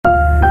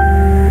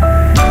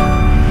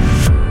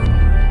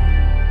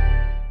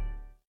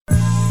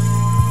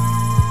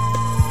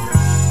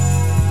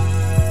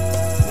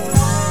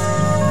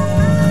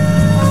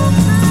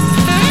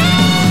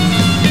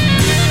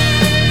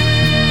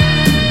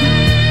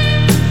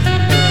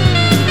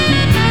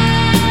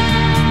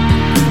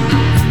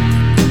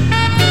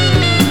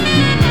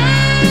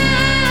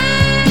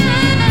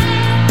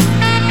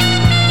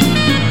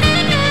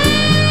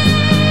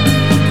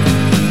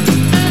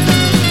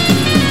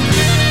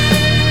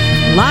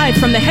Live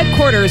from the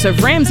headquarters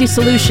of Ramsey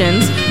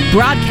Solutions,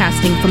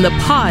 broadcasting from the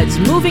Pods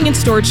Moving and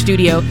Storage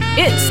Studio,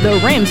 it's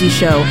The Ramsey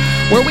Show,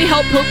 where we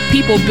help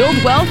people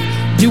build wealth,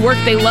 do work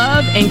they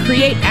love, and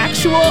create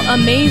actual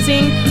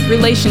amazing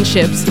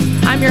relationships.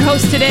 I'm your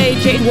host today,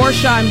 Jade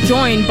Warshaw. I'm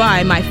joined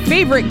by my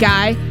favorite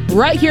guy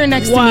right here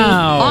next to me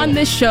on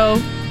this show,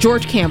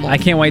 George Campbell. I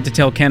can't wait to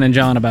tell Ken and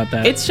John about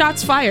that. It's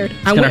shots fired.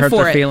 It's going to hurt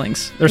their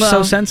feelings. They're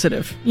so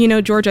sensitive. You know,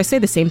 George, I say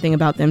the same thing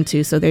about them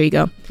too, so there you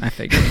go. I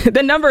figured.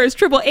 The number is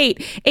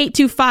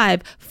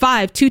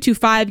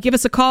 888-825-5225. Give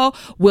us a call.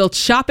 We'll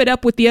chop it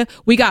up with you.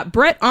 We got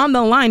Brett on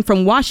the line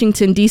from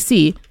Washington,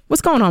 D.C.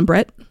 What's going on,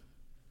 Brett?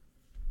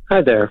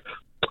 Hi there.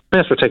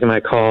 Thanks for taking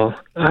my call.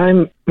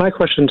 My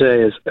question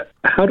today is,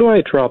 how do I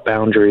draw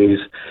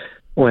boundaries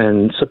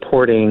when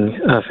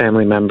supporting a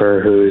family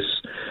member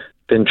who's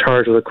been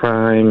charged with a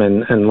crime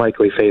and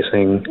likely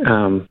facing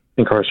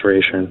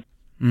incarceration?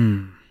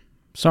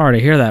 Sorry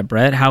to hear that,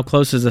 Brett. How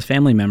close is the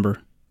family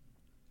member?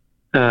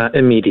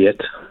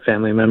 Immediate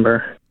family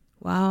member.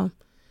 Wow.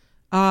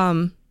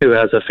 Who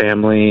has a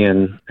family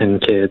and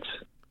kids.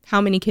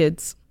 How many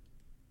kids?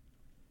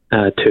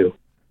 2.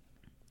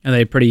 Are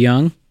they pretty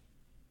young?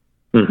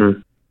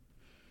 Mm-hmm.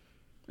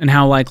 And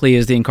how likely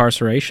is the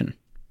incarceration?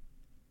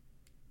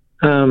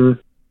 I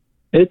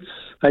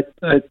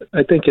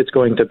think it's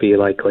going to be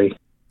likely.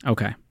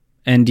 Okay.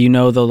 And do you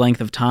know the length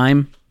of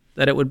time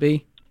that it would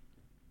be?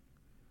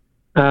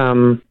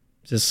 Is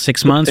this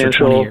 6 months or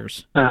 20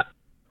 years?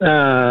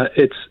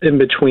 It's in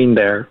between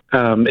there.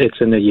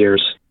 It's in the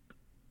years.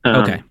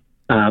 Okay.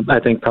 I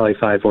think probably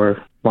 5 or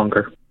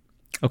longer.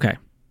 Okay.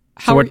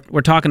 So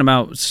we're talking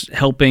about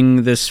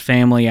helping this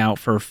family out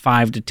for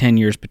 5 to 10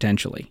 years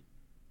potentially.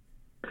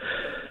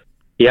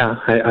 Yeah,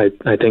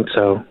 I think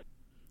so.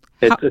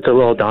 It's a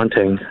little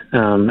daunting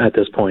at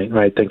this point,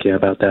 right? Thinking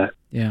about that.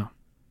 Yeah.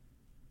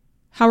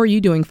 How are you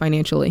doing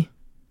financially?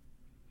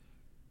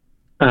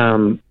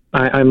 I'm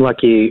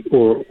lucky,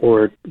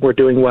 or we're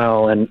doing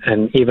well,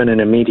 and even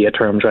in immediate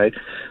terms, right?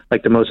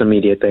 Like the most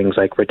immediate things,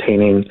 like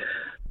retaining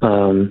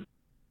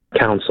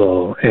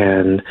counsel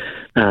and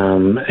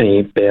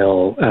any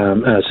bail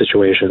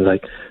situations,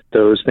 like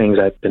those things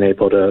I've been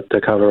able to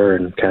cover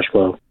and cash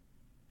flow.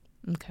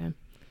 Okay.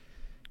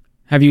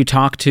 Have you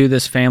talked to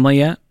this family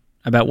yet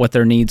about what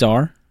their needs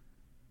are?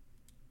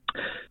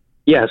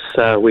 Yes,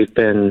 we've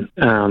been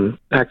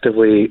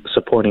actively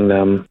supporting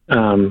them,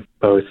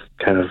 both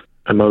kind of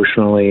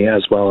emotionally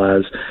as well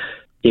as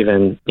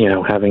even,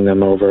 having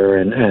them over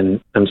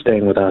and them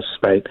staying with us,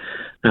 right?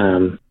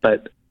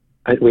 But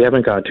we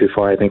haven't gone too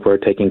far. I think we're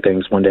taking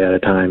things one day at a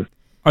time.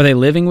 Are they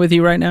living with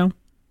you right now?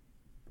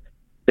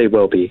 They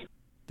will be.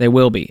 They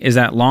will be. Is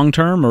that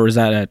long-term or is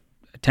that a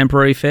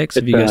temporary fix?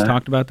 Have you guys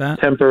talked about that?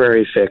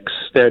 Temporary fix.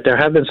 There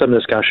have been some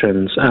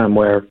discussions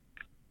where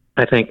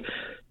I think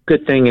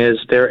good thing is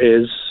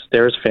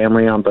there's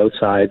family on both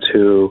sides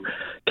who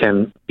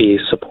can be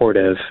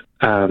supportive.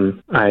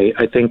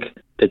 I think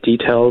the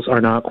details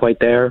are not quite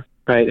there,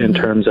 right, in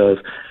terms of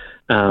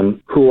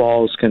who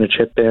all is going to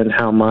chip in,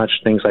 how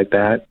much, things like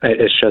that.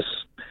 I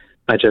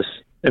just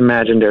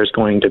imagine there's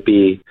going to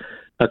be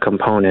a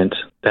component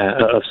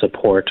of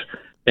support.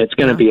 It's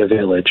going to be a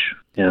village,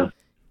 yeah.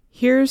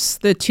 Here's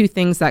the 2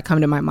 things that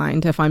come to my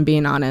mind, if I'm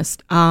being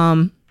honest.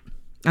 I'm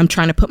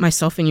trying to put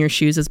myself in your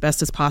shoes as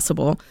best as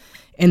possible.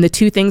 And the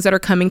 2 things that are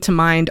coming to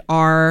mind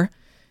are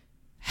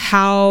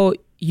how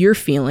you're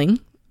feeling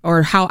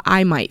or how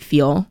I might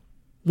feel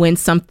when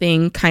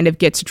something kind of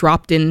gets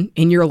dropped in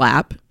your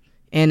lap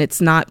and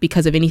it's not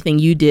because of anything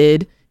you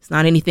did. It's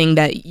not anything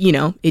that,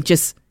 it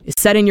just is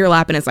set in your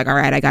lap and it's like, all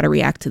right, I got to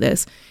react to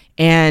this.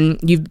 And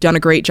you've done a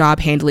great job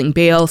handling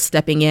bail,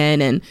 stepping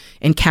in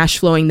and cash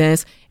flowing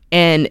this.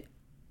 And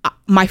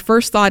my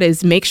first thought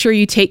is make sure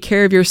you take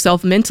care of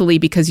yourself mentally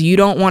because you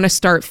don't want to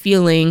start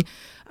feeling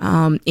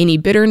any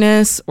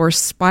bitterness or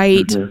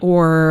spite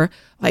or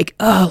like,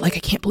 I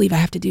can't believe I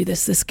have to do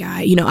this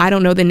guy. I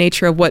don't know the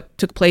nature of what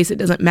took place. It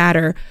doesn't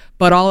matter.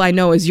 But all I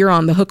know is you're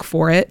on the hook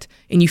for it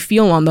and you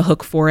feel on the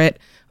hook for it.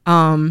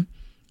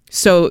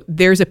 So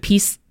there's a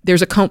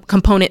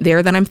component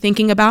there that I'm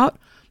thinking about.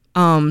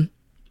 And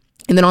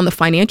then on the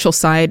financial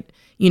side,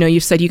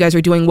 you said you guys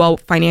are doing well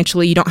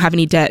financially. You don't have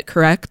any debt,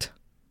 correct?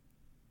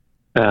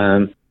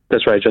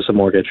 That's right. Just a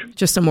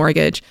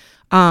mortgage.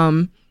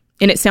 And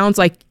it sounds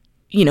like,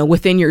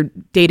 within your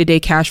day-to-day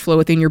cash flow,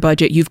 within your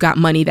budget, you've got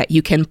money that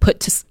you can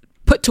put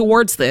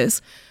towards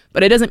this,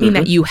 but it doesn't mean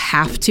that you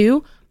have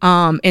to.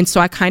 And so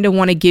I kind of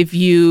want to give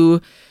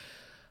you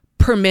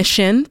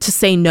permission to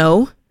say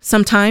no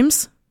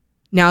sometimes.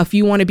 Now, if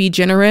you want to be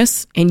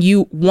generous and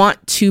you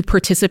want to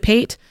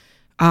participate,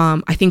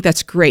 I think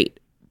that's great.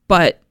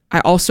 But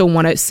I also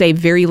want to say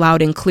very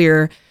loud and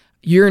clear,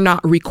 you're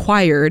not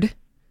required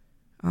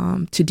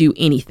to do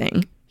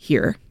anything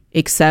here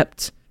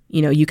except,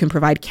 you can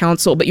provide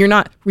counsel, but you're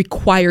not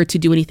required to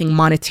do anything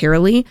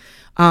monetarily.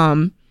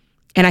 And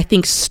I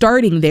think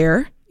starting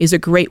there is a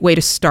great way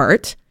to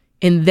start.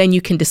 And then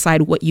you can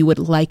decide what you would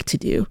like to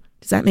do.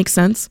 Does that make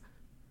sense?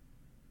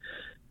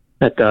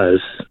 That does.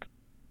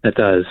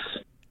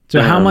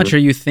 So how much are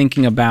you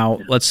thinking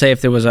about, let's say if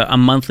there was a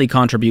monthly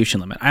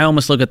contribution limit? I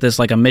almost look at this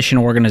like a mission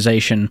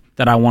organization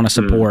that I want to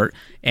support.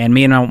 And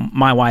me and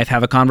my wife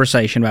have a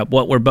conversation about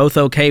what we're both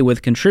okay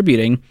with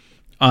contributing,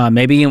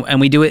 maybe, and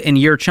we do it in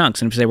year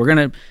chunks. And if we say we're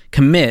going to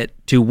commit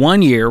to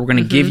 1 year, we're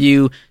going to give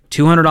you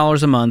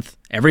 $200 a month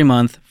every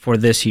month for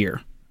this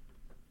year.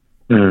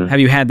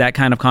 Have you had that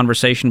kind of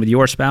conversation with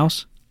your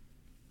spouse?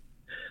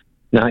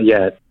 Not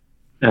yet.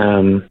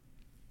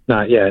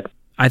 Not yet.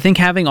 I think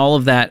having all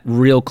of that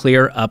real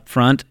clear up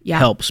front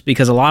helps,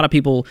 because a lot of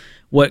people,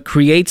 what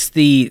creates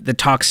the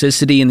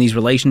toxicity in these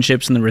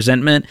relationships and the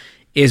resentment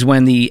is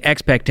when the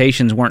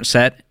expectations weren't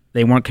set,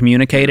 they weren't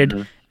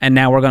communicated, and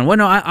now we're going, well,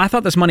 no, I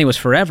thought this money was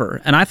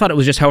forever, and I thought it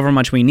was just however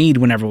much we need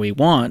whenever we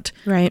want,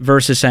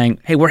 versus saying,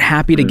 hey, we're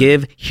happy to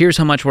give, here's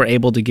how much we're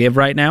able to give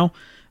right now.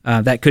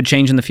 That could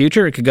change in the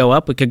future. It could go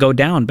up. It could go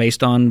down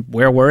based on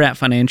where we're at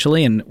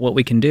financially and what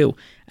we can do.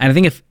 And I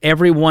think if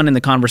everyone in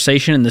the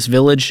conversation in this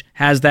village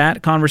has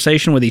that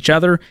conversation with each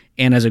other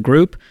and as a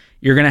group,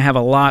 you're going to have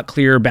a lot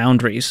clearer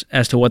boundaries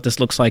as to what this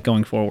looks like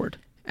going forward.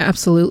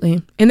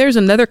 Absolutely. And there's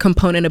another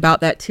component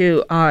about that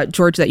too,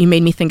 George, that you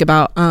made me think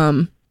about.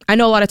 I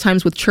know a lot of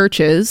times with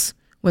churches,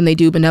 when they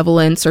do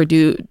benevolence or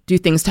do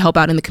things to help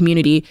out in the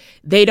community,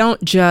 they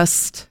don't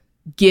just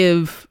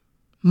give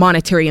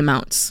monetary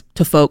amounts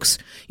to folks.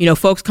 You know,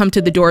 folks come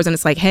to the doors and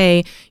it's like,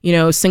 hey, you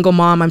know, single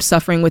mom, I'm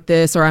suffering with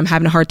this, or I'm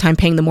having a hard time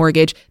paying the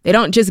mortgage. They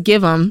don't just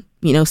give them,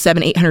 you know,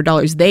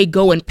 $700-800. They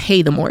go and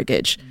pay the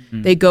mortgage.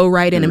 They go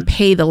right in and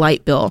pay the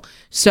light bill.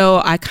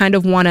 So I kind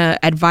of want to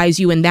advise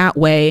you in that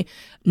way,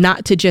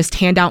 not to just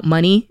hand out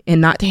money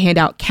and not to hand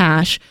out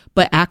cash,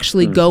 but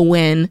actually go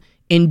in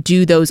and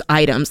do those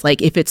items.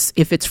 Like if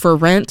it's for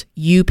rent,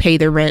 you pay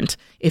the rent.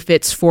 If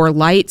it's for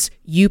lights,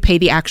 you pay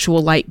the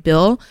actual light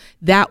bill.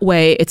 That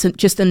way, it's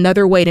just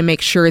another way to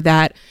make sure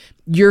that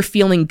you're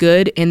feeling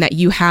good and that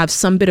you have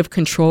some bit of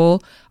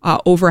control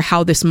over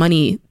how this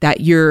money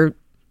that you're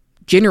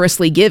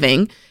generously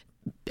giving,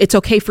 it's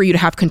okay for you to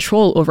have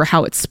control over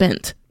how it's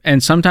spent.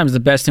 And sometimes the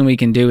best thing we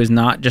can do is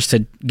not just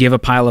to give a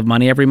pile of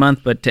money every month,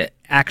 but to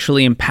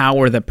actually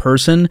empower the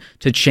person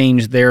to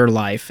change their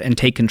life and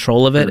take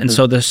control of it. And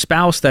so the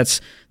spouse that's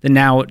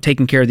now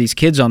taking care of these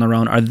kids on their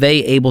own, are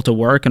they able to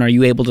work, and are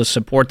you able to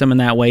support them in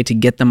that way to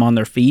get them on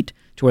their feet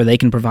to where they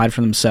can provide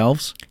for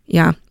themselves?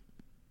 Yeah.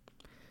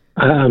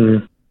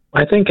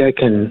 I think I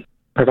can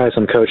provide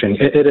some coaching.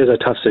 It is a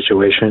tough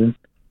situation.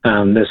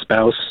 This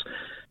spouse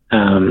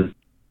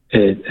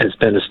has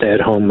been a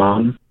stay-at-home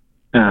mom,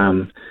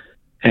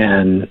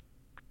 and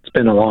it's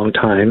been a long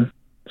time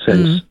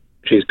since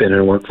she's been in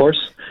the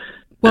workforce.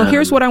 Well,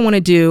 here's what I want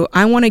to do.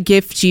 I want to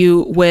gift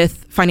you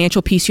with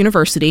Financial Peace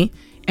University,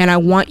 and I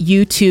want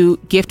you to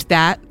gift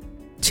that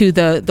to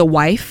the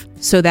wife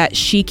so that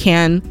she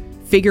can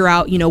figure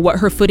out, you know, what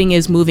her footing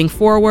is moving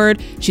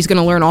forward. She's going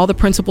to learn all the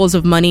principles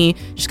of money.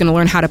 She's going to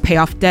learn how to pay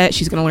off debt.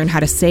 She's going to learn how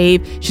to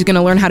save. She's going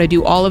to learn how to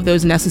do all of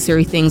those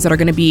necessary things that are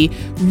going to be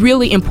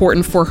really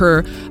important for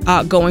her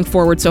going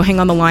forward. So hang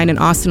on the line, and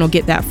Austin will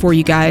get that for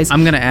you guys.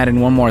 I'm going to add in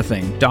one more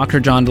thing. Dr.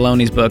 John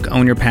Deloney's book,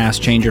 Own Your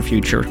Past, Change Your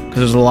Future, because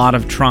there's a lot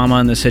of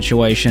trauma in this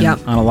situation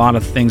on a lot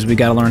of things we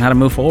got to learn how to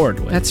move forward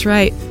with. That's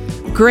right.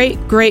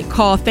 Great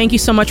call. Thank you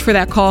so much for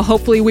that call.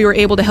 Hopefully we were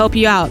able to help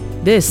you out.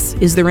 This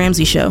is The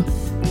Ramsey Show.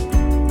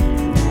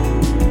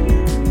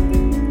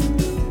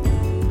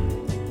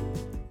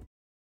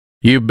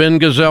 You've been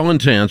gazelle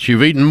intense.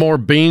 You've eaten more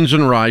beans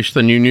and rice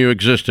than you knew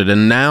existed,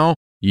 and now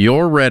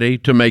you're ready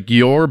to make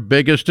your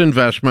biggest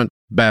investment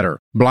better.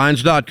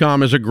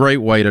 Blinds.com is a great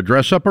way to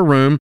dress up a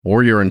room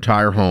or your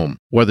entire home.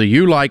 Whether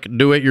you like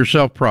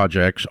do-it-yourself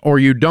projects or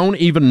you don't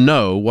even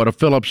know what a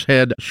Phillips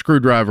head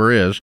screwdriver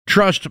is,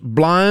 trust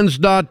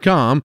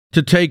Blinds.com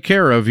to take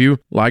care of you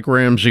like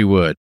Ramsey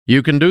would.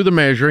 You can do the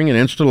measuring and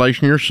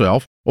installation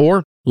yourself,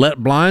 or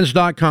let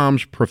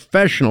Blinds.com's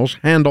professionals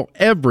handle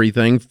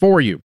everything for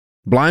you.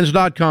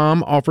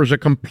 Blinds.com offers a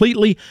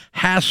completely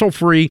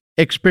hassle-free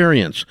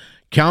experience.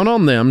 Count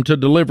on them to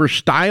deliver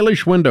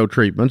stylish window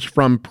treatments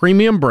from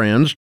premium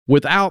brands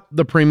without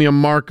the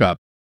premium markup.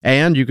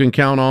 And you can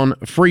count on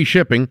free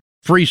shipping,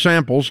 free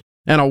samples,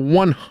 and a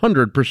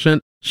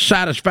 100%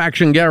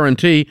 satisfaction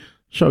guarantee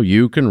so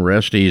you can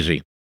rest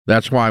easy.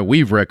 That's why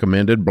we've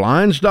recommended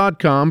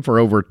Blinds.com for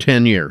over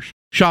 10 years.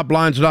 Shop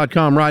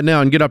Blinds.com right now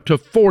and get up to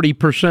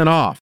 40%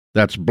 off.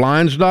 That's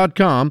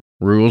Blinds.com.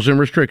 Rules and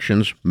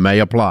restrictions may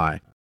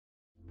apply.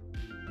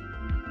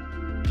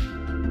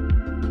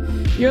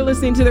 You're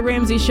listening to The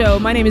Ramsey Show.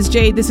 My name is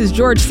Jade. This is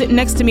George sitting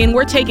next to me, and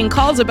we're taking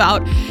calls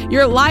about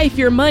your life,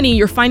 your money,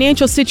 your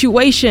financial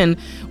situation.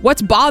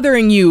 What's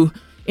bothering you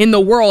in the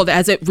world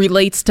as it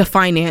relates to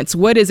finance?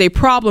 What is a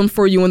problem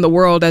for you in the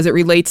world as it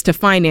relates to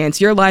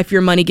finance? Your life,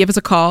 your money. Give us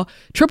a call.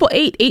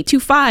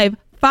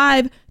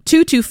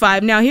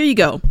 888-825-5225. Now, here you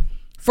go.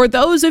 For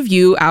those of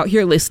you out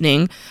here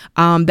listening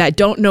that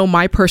don't know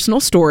my personal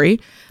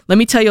story, let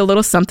me tell you a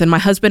little something. My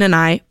husband and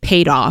I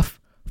paid off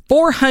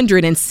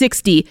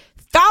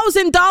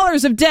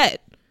 $460,000 of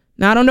debt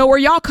Now, I don't know where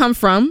y'all come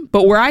from,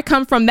 but where I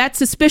come from, that's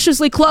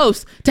suspiciously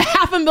close to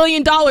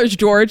 $500,000,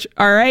 George.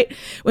 All right.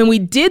 When we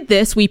did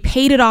this, we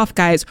paid it off,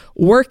 guys,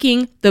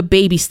 working the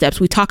baby steps.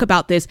 We talk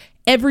about this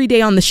every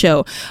day on the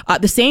show.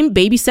 The same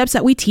baby steps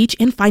that we teach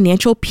in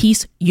Financial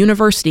Peace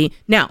University.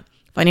 Now,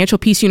 Financial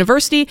Peace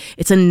University,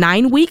 it's a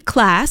 9-week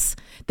class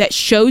that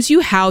shows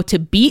you how to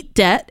beat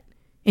debt.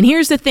 And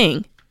here's the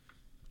thing,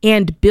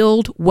 and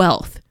build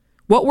wealth.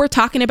 What we're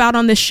talking about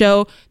on this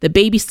show, the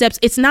baby steps,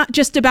 it's not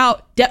just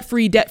about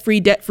debt-free, debt-free,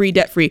 debt-free,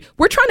 debt-free.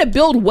 We're trying to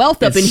build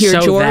wealth up in here,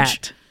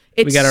 George.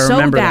 We got to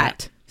remember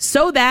that.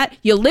 So that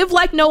you live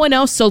like no one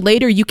else, so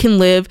later you can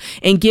live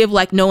and give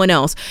like no one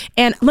else.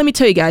 And let me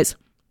tell you guys,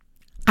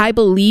 I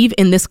believe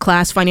in this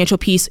class, Financial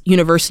Peace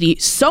University,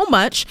 so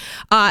much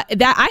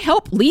that I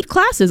help lead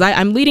classes.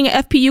 I'm leading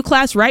an FPU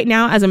class right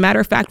now. As a matter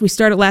of fact, we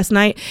started last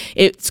night.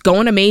 It's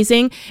going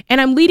amazing.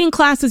 And I'm leading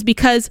classes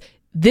because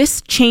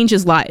this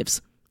changes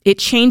lives. It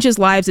changes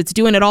lives. It's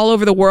doing it all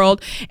over the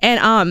world.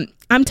 And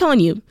I'm telling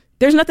you,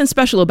 there's nothing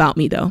special about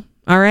me, though.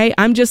 All right.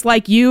 I'm just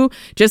like you,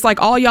 just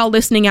like all y'all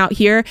listening out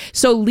here.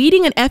 So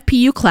leading an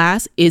FPU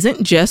class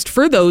isn't just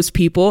for those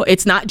people.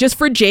 It's not just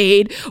for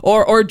Jade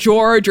or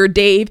George or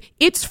Dave.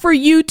 It's for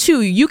you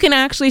too. You can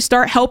actually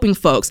start helping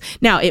folks.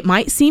 Now, it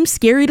might seem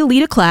scary to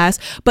lead a class,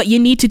 but you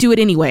need to do it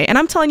anyway. And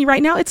I'm telling you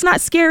right now, it's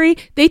not scary.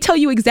 They tell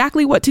you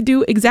exactly what to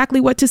do,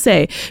 exactly what to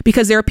say,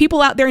 because there are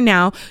people out there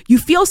now, you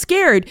feel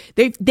scared.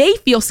 They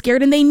feel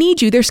scared and they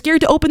need you. They're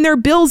scared to open their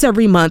bills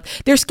every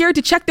month. They're scared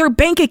to check their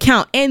bank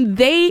account and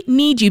they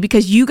need you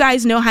because you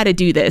guys know how to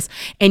do this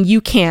and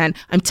you can.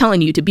 I'm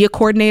telling you, to be a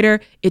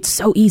coordinator, it's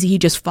so easy. You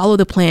just follow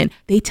the plan.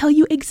 They tell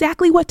you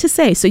exactly what to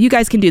say. So you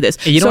guys can do this.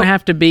 You don't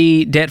have to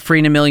be debt-free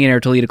and a millionaire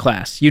to lead a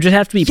class. You just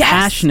have to be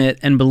passionate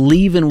and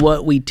believe in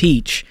what we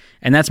teach.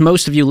 And that's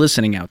most of you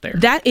listening out there.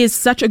 That is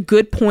such a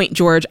good point,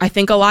 George. I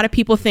think a lot of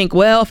people think,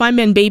 well, if I'm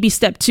in baby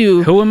step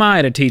 2, who am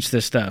I to teach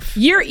this stuff?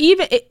 You're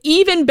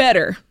even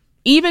better.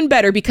 Even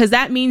better, because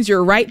that means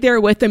you're right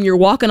there with them. You're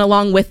walking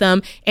along with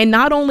them. And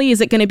not only is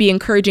it going to be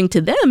encouraging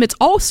to them, it's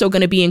also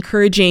going to be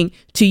encouraging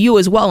to you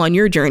as well on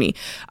your journey.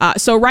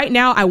 So right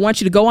now, I want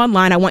you to go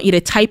online. I want you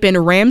to type in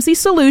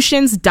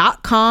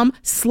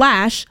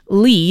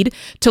ramseysolutions.com/lead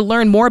to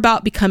learn more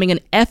about becoming an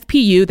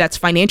FPU, that's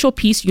Financial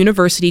Peace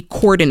University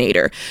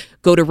coordinator.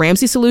 Go to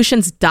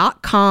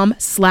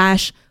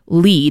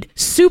ramseysolutions.com/lead.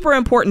 Super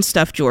important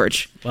stuff,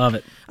 George. Love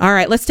it. All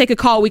right, let's take a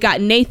call. We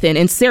got Nathan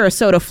in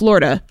Sarasota,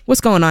 Florida.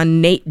 What's going on,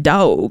 Nate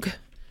Dog?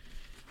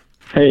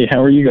 Hey,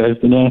 how are you guys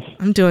today?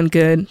 I'm doing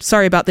good.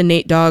 Sorry about the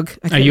Nate Dog.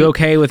 Are you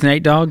okay with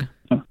Nate Dog?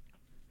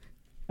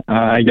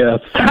 I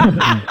guess.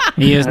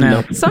 He is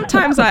now.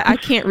 Sometimes I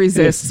can't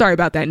resist. Sorry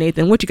about that,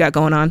 Nathan. What you got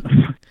going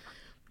on?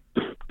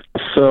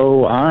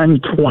 So I'm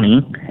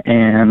 20,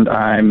 and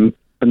I've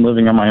been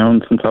living on my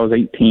own since I was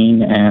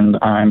 18,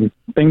 and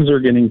things are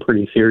getting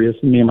pretty serious,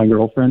 me and my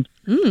girlfriend.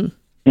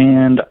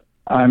 And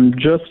I'm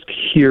just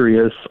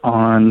curious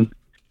on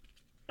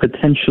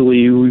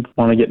potentially we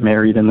want to get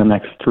married in the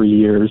next 3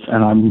 years,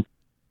 and I'm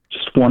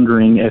just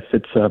wondering if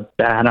it's a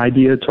bad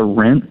idea to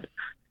rent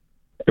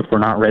if we're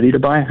not ready to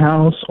buy a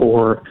house,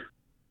 or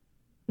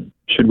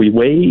should we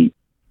wait?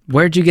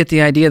 Where'd you get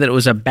the idea that it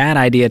was a bad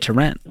idea to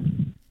rent?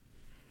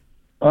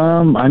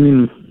 I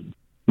mean,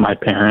 my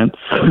parents.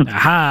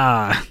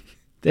 Aha!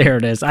 There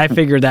it is. I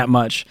figured that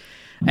much.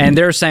 And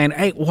they're saying,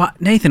 hey,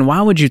 Nathan, why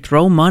would you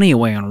throw money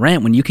away on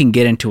rent when you can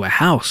get into a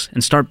house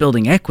and start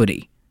building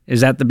equity?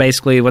 Is that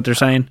basically what they're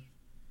saying?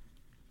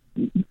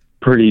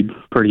 Pretty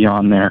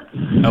on there.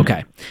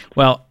 Okay.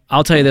 Well,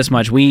 I'll tell you this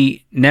much.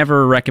 We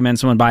never recommend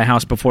someone buy a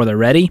house before they're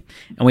ready.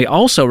 And we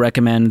also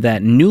recommend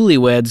that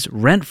newlyweds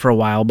rent for a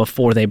while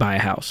before they buy a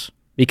house.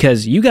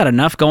 Because you got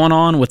enough going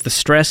on with the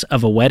stress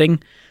of a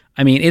wedding.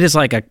 I mean, it's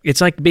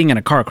like being in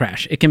a car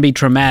crash. It can be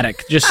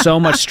traumatic. Just so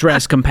much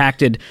stress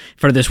compacted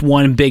for this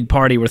one big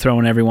party we're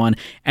throwing everyone.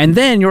 And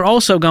then you're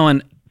also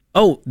going,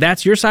 oh,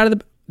 that's your side of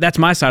the... That's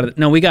my side of it.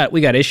 No, we got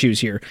issues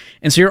here.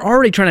 And so you're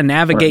already trying to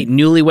navigate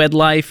newlywed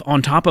life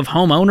on top of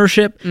home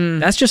ownership.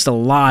 That's just a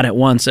lot at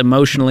once,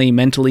 emotionally,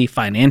 mentally,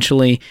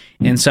 financially.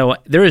 And so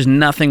there is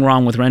nothing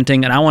wrong with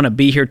renting. And I want to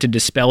be here to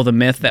dispel the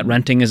myth that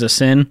renting is a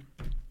sin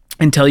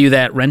and tell you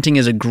that renting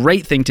is a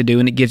great thing to do,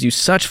 and it gives you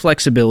such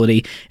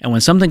flexibility. And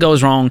when something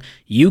goes wrong,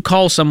 you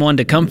call someone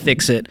to come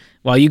fix it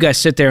while you guys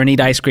sit there and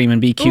eat ice cream and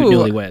be cute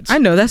newlyweds. I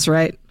know, that's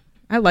right.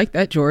 I like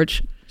that,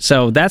 George.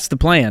 So that's the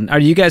plan. Are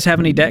you guys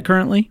have any debt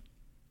currently?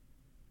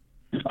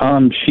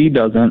 She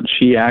doesn't.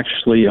 She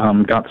actually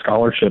got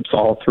scholarships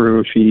all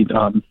through. She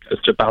is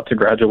about to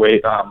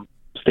graduate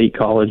state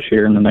college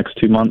here in the next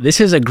 2 months.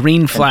 This is a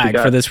green flag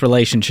for this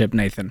relationship,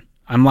 Nathan.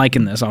 I'm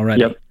liking this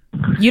already. Yep.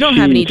 You don't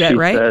have any debt,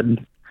 right?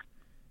 Said,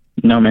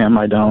 no, ma'am,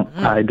 I don't.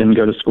 I didn't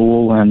go to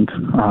school, and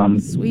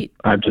Sweet.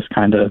 I've just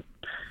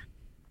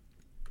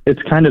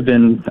it's kind of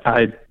been,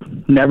 I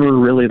never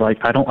really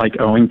I don't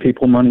like owing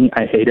people money.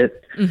 I hate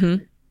it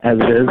as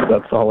it is.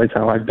 That's always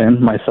how I've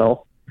been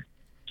myself.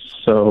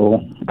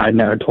 So I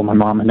never told my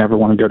mom I never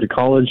want to go to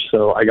college,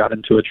 so I got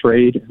into a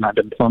trade, and I've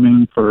been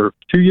plumbing for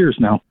 2 years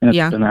now, and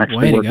it's been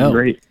actually working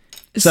great.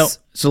 So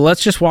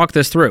let's just walk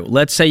this through.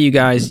 Let's say you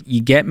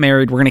get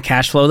married. We're going to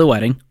cash flow the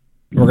wedding.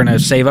 We're going to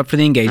save up for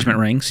the engagement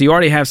ring. So you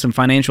already have some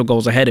financial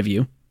goals ahead of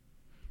you.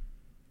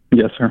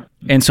 Yes, sir.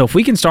 And so if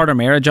we can start our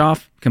marriage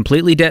off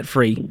completely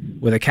debt-free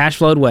with a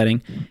cash-flowed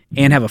wedding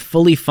and have a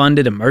fully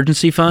funded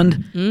emergency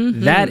fund,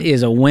 that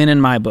is a win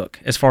in my book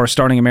as far as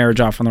starting a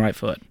marriage off on the right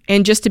foot.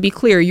 And just to be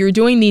clear, you're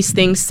doing these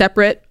things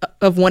separate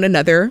of one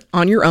another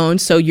on your own.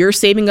 So you're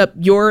saving up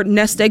your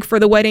nest egg for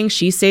the wedding.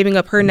 She's saving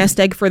up her nest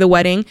egg for the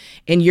wedding.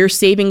 And you're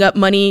saving up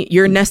money,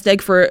 your nest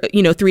egg for,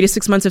 3 to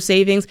 6 months of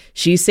savings.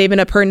 She's saving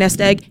up her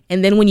nest egg.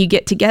 And then when you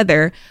get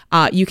together,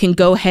 you can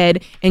go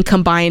ahead and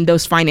combine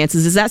those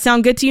finances. Does that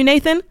sound good to you,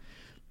 Nathan?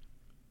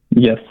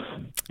 Yes.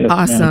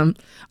 Awesome.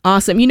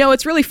 Awesome.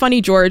 It's really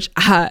funny, George.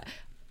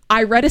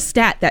 I read a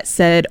stat that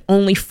said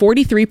only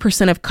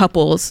 43% of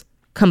couples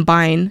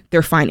combine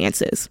their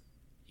finances.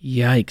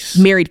 Yikes.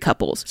 Married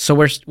couples. So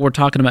we're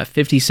talking about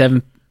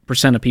 57%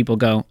 of people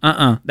go,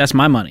 that's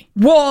my money.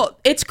 Well,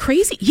 it's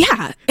crazy.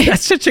 Yeah.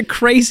 That's such a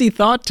crazy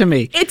thought to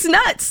me. It's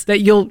nuts.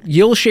 That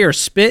you'll share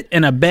spit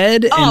and a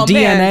bed and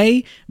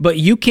DNA, but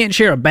you can't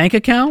share a bank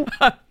account?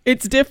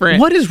 It's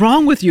different. What is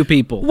wrong with you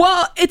people?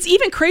 Well, it's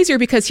even crazier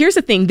because here's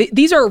the thing.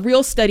 These are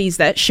real studies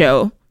that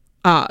show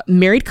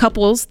married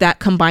couples that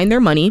combine their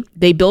money,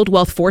 they build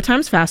wealth 4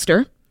 times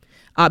faster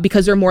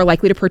because they're more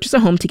likely to purchase a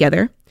home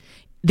together.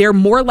 They're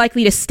more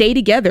likely to stay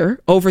together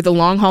over the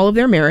long haul of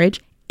their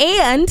marriage.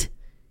 And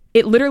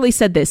it literally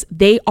said this,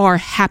 they are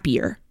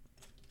happier.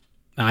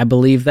 I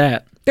believe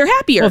that. They're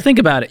happier. Well, think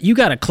about it. You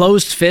got a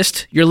closed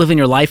fist you're living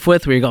your life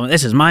with where you're going,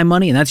 this is my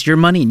money and that's your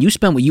money and you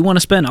spend what you want to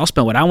spend. I'll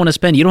spend what I want to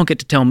spend. You don't get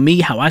to tell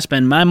me how I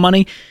spend my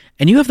money.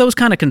 And you have those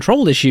kind of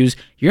control issues,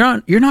 you're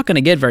not going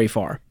to get very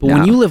far. But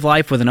when you live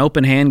life with an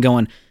open hand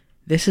going,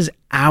 this is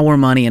our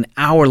money and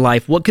our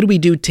life, what could we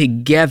do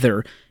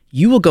together?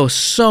 You will go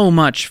so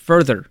much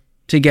further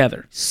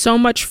together. So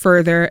much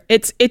further.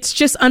 It's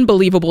just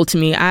unbelievable to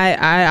me.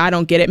 I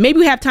don't get it. Maybe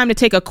we have time to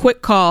take a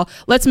quick call.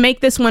 Let's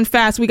make this one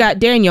fast. We got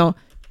Daniel.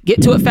 Get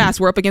to it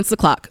fast. We're up against the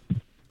clock.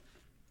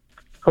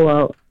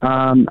 Hello.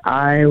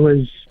 I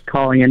was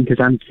calling in because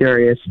I'm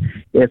curious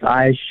if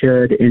I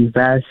should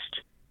invest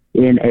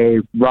in a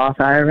Roth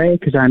IRA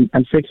because I'm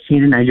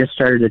 16 and I just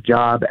started a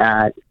job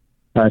at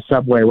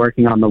Subway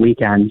working on the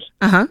weekends.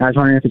 I was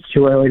wondering if it's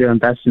too early to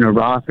invest in a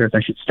Roth or if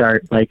I should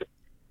start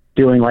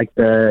doing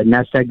the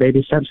nest egg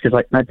baby steps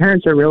because my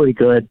parents are really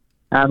good.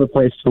 I have a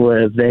place to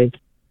live. They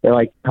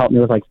help me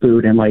with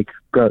food and they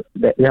help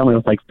me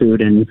with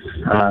food and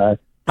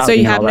so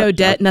you have no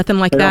debt, nothing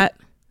like that?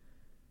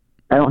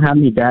 I don't have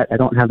any debt. I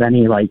don't have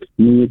any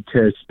need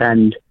to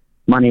spend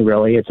money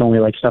really. It's only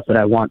stuff that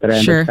I want that I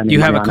end up spending.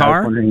 You have money a car? I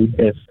was wondering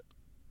if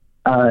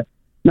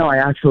no, I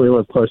actually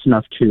live close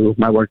enough to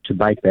my work to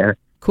bike there.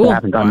 Cool. I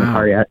haven't gotten a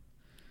car yet.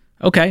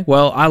 Okay,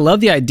 well, I love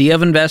the idea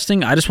of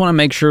investing. I just want to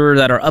make sure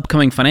that our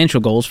upcoming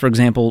financial goals, for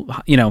example,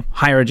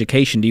 higher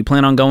education. Do you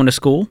plan on going to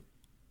school?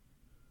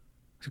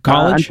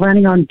 College? I'm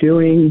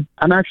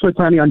actually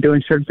planning on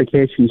doing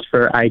certifications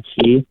for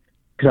IT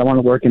because I want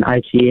to work in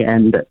IT.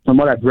 And from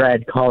what I've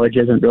read, college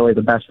isn't really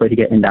the best way to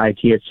get into IT.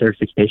 It's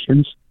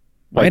certifications.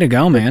 Way to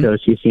go, man. So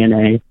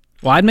CCNA.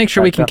 Well, I'd make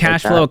sure we can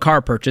cash flow a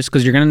car purchase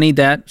because you're going to need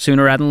that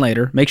sooner rather than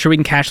later. Make sure we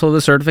can cash flow the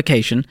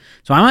certification.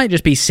 So I might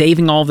just be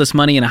saving all of this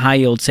money in a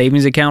high-yield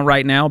savings account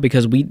right now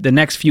because the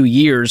next few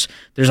years,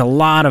 there's a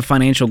lot of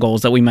financial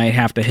goals that we might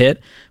have to hit.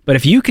 But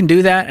if you can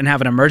do that and have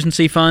an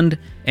emergency fund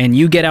and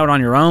you get out on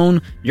your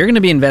own, you're going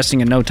to be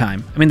investing in no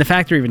time. I mean, the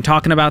fact you're even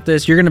talking about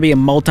this, you're going to be a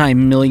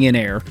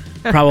multi-millionaire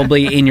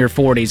probably in your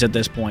 40s at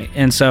this point.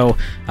 And so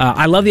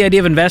I love the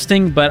idea of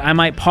investing, but I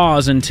might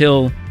pause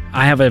until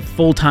I have a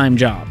full-time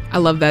job. I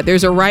love that.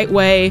 There's a right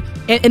way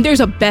and there's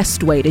a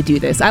best way to do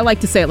this. I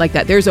like to say it like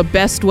that. There's a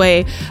best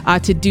way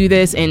to do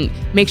this and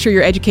make sure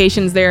your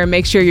education's there and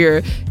make sure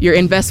your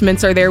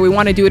investments are there. We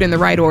want to do it in the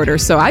right order.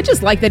 So I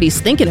just like that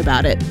he's thinking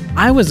about it.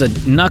 I was a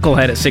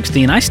knucklehead at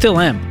 16. I still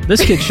am.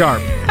 This kid's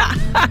sharp.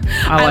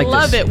 I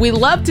love it. We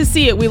love to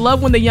see it. We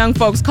love when the young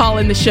folks call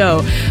in the show.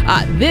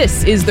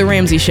 This is The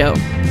Ramsey Show.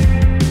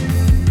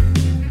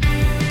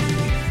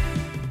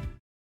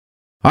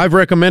 I've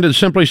recommended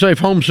Simply Safe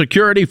Home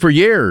Security for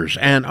years,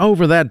 and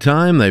over that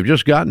time, they've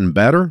just gotten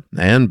better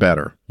and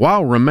better,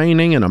 while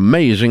remaining an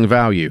amazing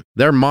value.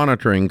 Their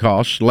monitoring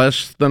costs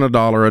less than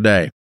 $1 a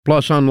day.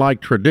 Plus,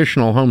 unlike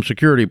traditional home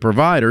security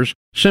providers,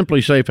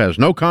 Simply Safe has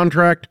no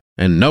contract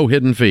and no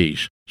hidden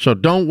fees. So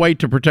don't wait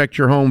to protect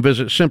your home.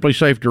 Visit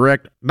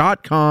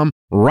simplysafedirect.com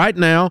right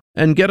now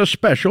and get a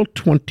special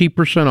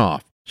 20%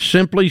 off.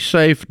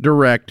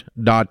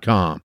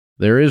 simplysafedirect.com.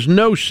 There is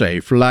no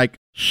safe like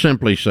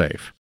Simply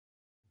Safe.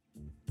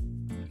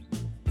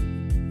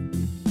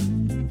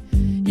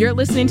 You're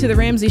listening to The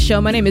Ramsey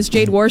Show. My name is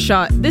Jade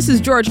Warshaw. This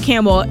is George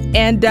Campbell.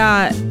 And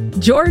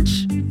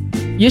George,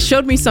 you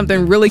showed me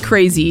something really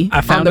crazy I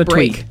found on the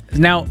break. Tweet.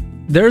 Now,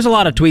 there's a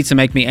lot of tweets that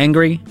make me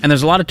angry, and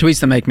there's a lot of tweets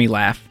that make me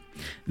laugh.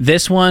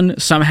 This one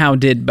somehow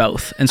did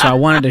both. And so I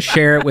wanted to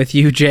share it with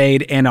you,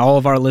 Jade, and all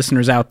of our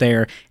listeners out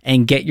there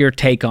and get your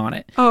take on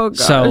it. Oh,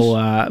 gosh.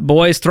 So,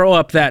 boys, throw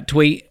up that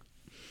tweet.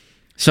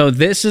 So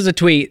this is a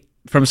tweet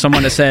from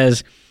someone that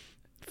says,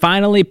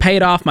 finally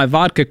paid off my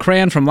vodka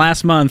cran from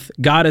last month.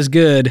 God is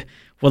good,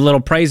 with a little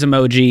praise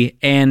emoji.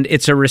 And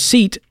it's a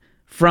receipt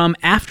from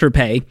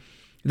Afterpay.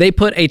 They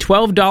put a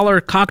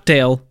 $12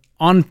 cocktail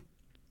on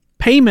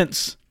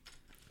payments.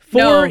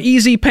 4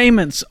 easy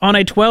payments on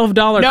a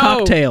 $12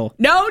 cocktail.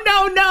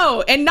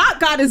 No. And not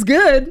God is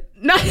good.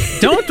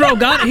 Don't throw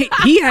God.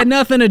 He had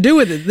nothing to do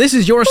with it. This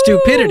is your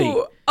stupidity.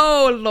 Ooh,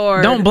 oh,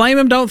 Lord. Don't blame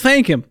him. Don't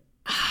thank him.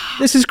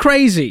 This is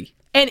crazy.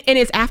 And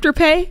it's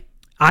Afterpay?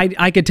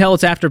 I could tell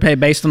it's Afterpay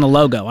based on the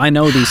logo. I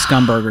know these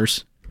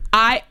scumburgers.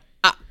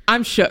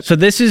 I'm shook. So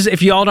this is,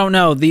 if y'all don't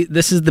know,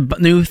 this is the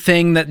new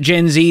thing that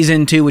Gen Z's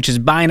into, which is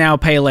buy now,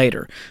 pay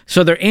later.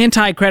 So they're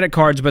anti-credit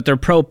cards, but they're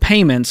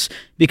pro-payments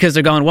because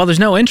they're going, well, there's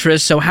no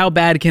interest, so how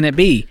bad can it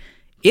be?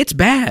 It's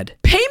bad.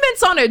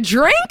 Payments on a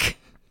drink?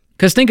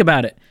 Because think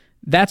about it.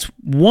 That's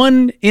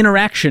one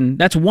interaction.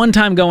 That's one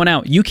time going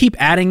out. You keep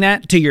adding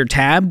that to your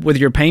tab with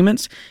your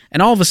payments,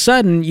 and all of a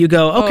sudden you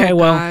go, okay,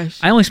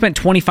 I only spent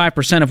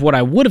 25% of what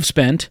I would have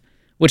spent,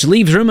 which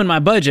leaves room in my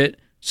budget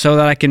so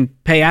that I can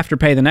pay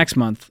Afterpay the next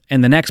month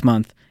and the next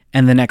month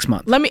and the next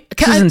month.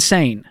 This is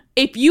insane.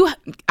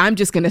 I'm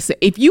just going to say,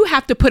 if you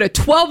have to put a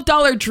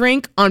 $12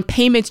 drink on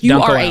payments, you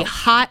are a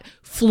hot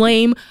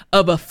flame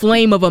of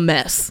a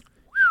mess.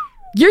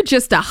 You're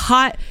just a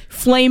hot,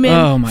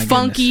 flaming,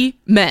 funky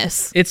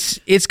mess.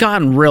 It's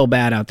gotten real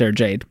bad out there,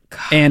 Jade.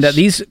 Gosh. And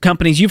these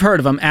companies, you've heard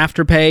of them,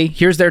 Afterpay,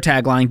 here's their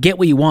tagline, get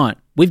what you want.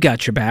 We've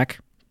got your back.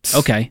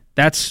 Okay,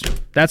 that's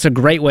a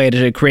great way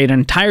to create an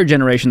entire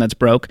generation that's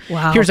broke.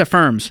 Wow. Here's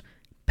Affirms.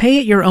 Pay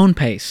at your own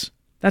pace.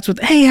 That's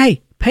what,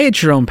 hey, pay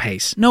at your own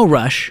pace. No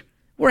rush.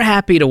 We're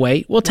happy to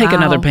wait. We'll take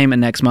another payment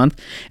next month.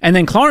 And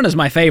then Klarna's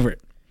my favorite.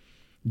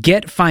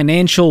 Get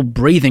financial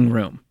breathing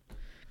room.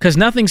 Because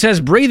nothing says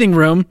breathing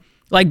room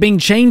like being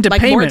chained to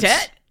payments. More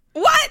debt?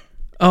 What?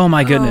 Oh,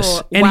 my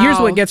goodness. And here's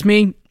what gets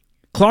me.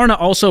 Klarna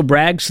also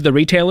brags to the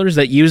retailers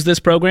that use this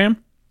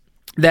program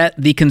that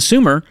the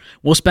consumer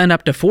will spend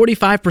up to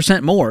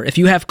 45% more if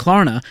you have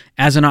Klarna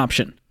as an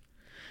option.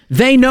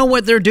 They know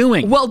what they're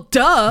doing. Well,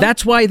 duh.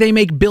 That's why they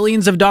make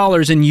billions of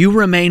dollars and you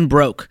remain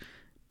broke.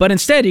 But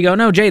instead you go,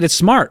 no, Jade, it's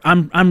smart.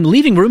 I'm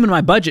leaving room in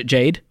my budget,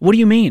 Jade. What do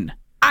you mean?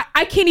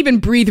 I can't even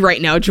breathe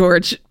right now,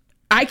 George.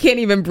 I can't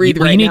even breathe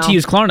right now. You need to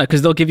use Klarna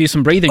because they'll give you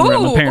some breathing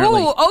room,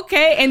 apparently. Ooh,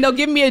 okay. And they'll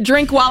give me a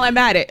drink while I'm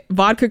at it.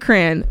 Vodka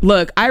cran.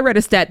 Look, I read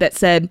a stat that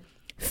said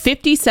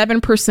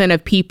 57%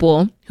 of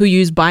people who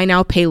use buy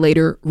now, pay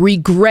later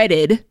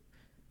regretted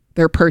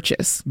their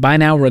purchase. Buy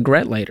now,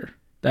 regret later.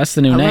 That's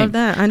the new name. I love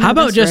that. I know. How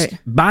about just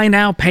buy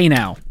now, pay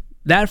now?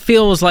 That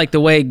feels like the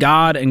way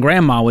God and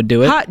Grandma would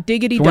do it. Hot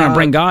diggity dog. We're going to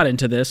bring God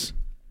into this.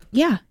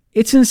 Yeah.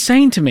 It's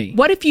insane to me.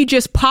 What if you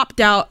just popped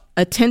out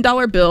a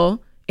 $10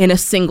 bill in a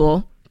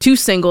single, 2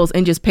 singles,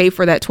 and just pay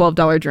for that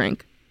 $12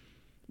 drink?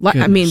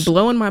 I mean,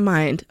 blowing my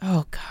mind.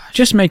 Oh, gosh.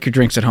 Just make your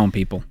drinks at home,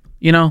 people.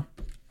 You know?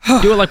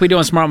 Do it like we do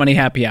on Smart Money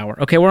Happy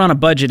Hour. Okay, we're on a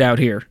budget out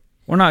here.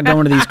 We're not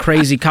going to these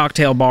crazy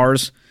cocktail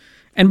bars.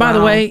 And by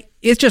the way,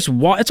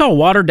 it's all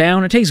watered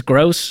down. It tastes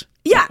gross.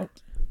 Yeah,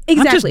 exactly.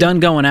 I'm just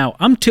done going out.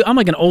 I'm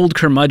like an old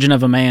curmudgeon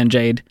of a man,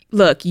 Jade.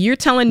 Look, you're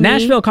telling me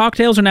Nashville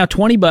cocktails are now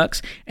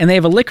 $20, and they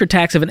have a liquor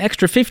tax of an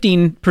extra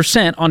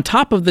 15% on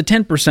top of the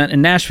 10%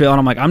 in Nashville. And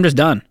I'm like, I'm just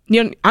done.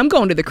 You know, I'm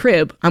going to the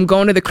crib. I'm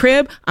gonna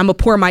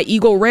pour my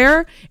Eagle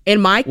Rare in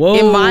my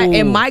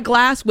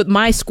glass with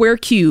my square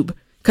cube.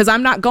 Because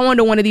I'm not going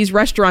to one of these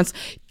restaurants.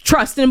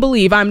 Trust and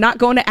believe, I'm not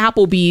going to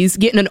Applebee's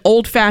getting an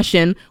old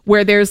fashioned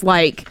where there's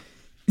like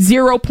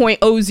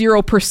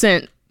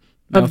 0.00%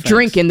 of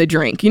drink in the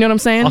drink. You know what I'm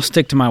saying? I'll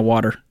stick to my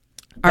water.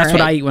 That's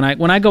what I eat when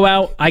I go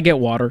out. I get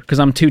water because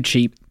I'm too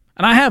cheap,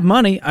 and I have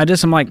money.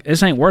 I'm like,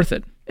 this ain't worth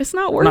it. It's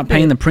not worth it. I'm not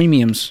paying the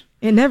premiums.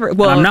 It never.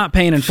 Well, I'm not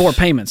paying in 4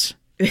 payments.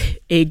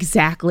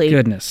 Exactly.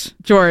 Goodness,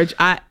 George.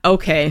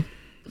 Okay.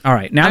 All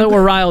right, now that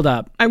we're riled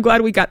up. I'm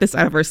glad we got this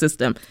out of our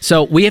system.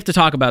 So we have to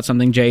talk about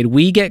something, Jade.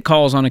 We get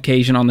calls on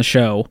occasion on the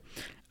show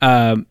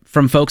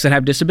from folks that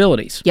have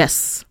disabilities.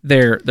 Yes.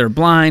 They're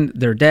blind,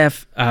 they're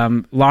deaf.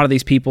 A lot of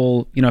these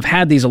people, have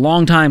had these a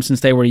long time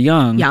since they were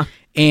young. Yeah.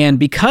 And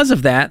because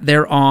of that,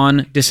 they're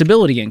on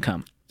disability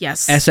income.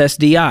 Yes.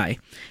 SSDI.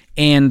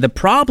 And the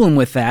problem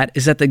with that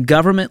is that the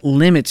government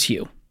limits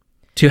you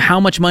to how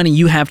much money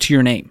you have to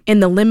your name.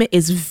 And the limit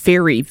is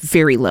very,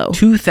 very low.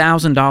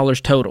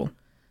 $2,000 total.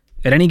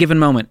 At any given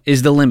moment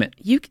is the limit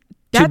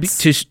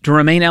to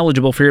remain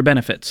eligible for your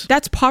benefits.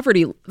 That's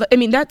poverty. I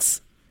mean,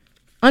 that's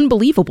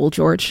unbelievable,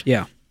 George.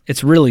 Yeah,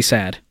 it's really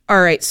sad.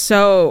 All right,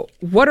 so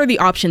what are the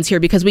options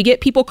here? Because we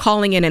get people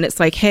calling in and it's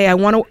like, hey, I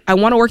want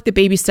to work the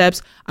baby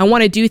steps. I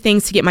want to do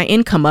things to get my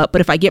income up.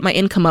 But if I get my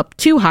income up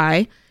too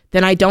high,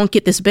 then I don't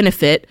get this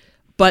benefit.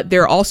 But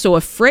they're also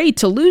afraid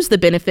to lose the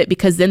benefit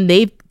because then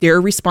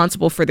they're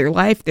responsible for their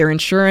life, their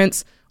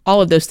insurance, all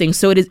of those things.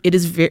 So it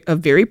is a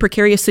very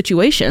precarious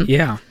situation.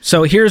 Yeah.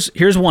 So here's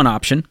one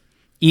option.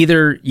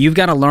 Either you've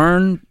got to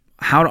learn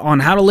how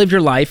to live your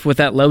life with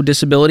that low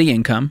disability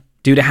income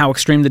due to how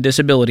extreme the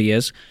disability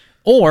is,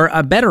 or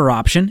a better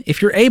option,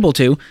 if you're able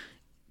to,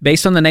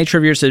 based on the nature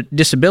of your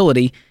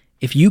disability,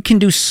 if you can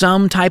do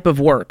some type of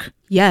work,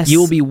 yes, you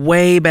will be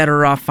way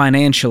better off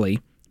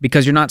financially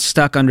because you're not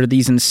stuck under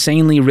these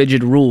insanely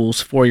rigid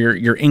rules for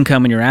your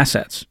income and your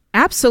assets.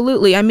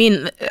 Absolutely. I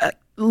mean,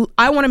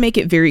 I want to make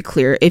it very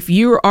clear. If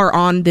you are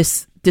on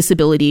this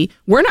disability,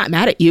 we're not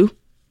mad at you.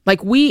 Like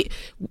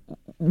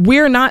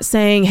we're not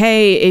saying,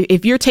 hey,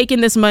 if you're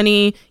taking this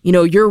money,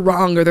 you're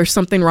wrong or there's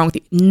something wrong with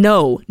you.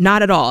 No,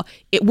 not at all.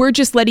 We're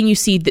just letting you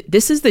see that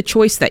this is the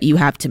choice that you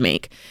have to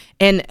make.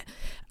 And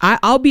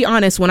I'll be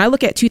honest, when I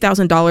look at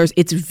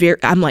 $2,000,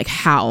 I'm like,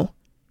 how?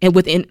 And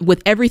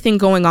with everything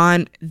going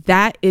on,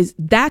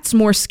 that's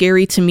more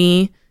scary to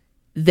me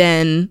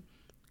than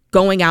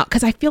going out.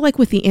 Because I feel like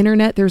with the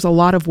internet, there's a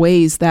lot of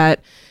ways that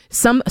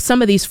some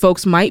of these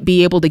folks might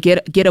be able to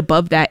get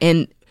above that,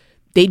 and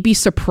they'd be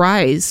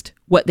surprised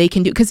what they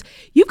can do. Because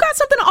you've got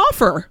something to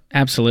offer.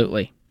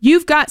 Absolutely.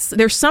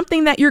 There's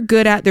something that you're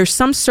good at. There's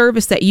some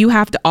service that you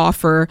have to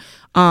offer.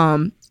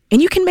 And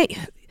you can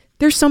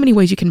there's so many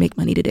ways you can make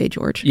money today,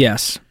 George.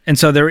 Yes. And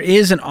so there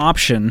is an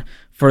option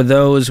for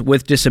those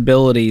with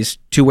disabilities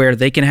to where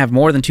they can have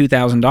more than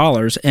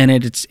 $2,000, and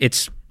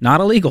it's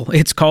not illegal.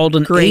 It's called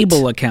an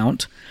ABLE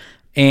account,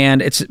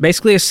 and it's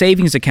basically a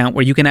savings account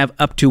where you can have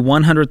up to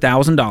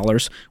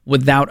 $100,000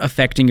 without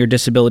affecting your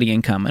disability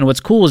income. And what's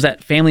cool is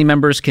that family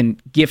members can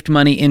gift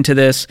money into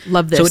this.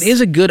 Love this. So it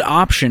is a good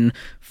option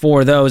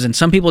for those, and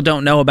some people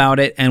don't know about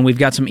it, and we've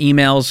got some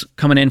emails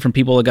coming in from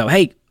people that go,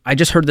 hey, I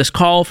just heard this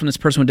call from this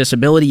person with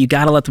disability. You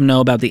got to let them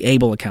know about the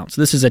ABLE account.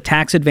 So this is a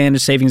tax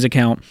advantage savings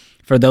account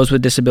for those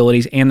with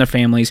disabilities and their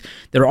families.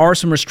 There are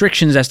some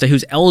restrictions as to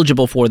who's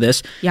eligible for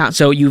this. Yeah.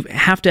 So you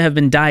have to have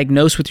been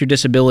diagnosed with your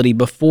disability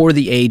before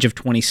the age of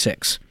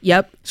 26.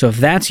 Yep. So if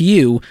that's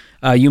you,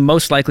 you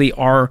most likely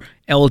are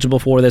eligible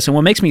for this. And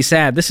what makes me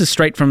sad, this is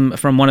straight from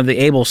one of the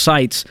ABLE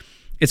sites.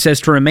 It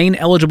says to remain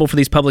eligible for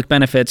these public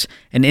benefits,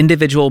 an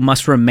individual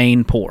must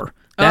remain poor.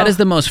 That is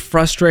the most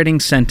frustrating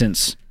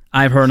sentence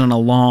I've heard in a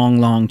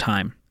long, long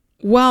time.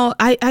 Well,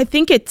 I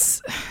think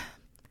it's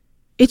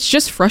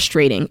just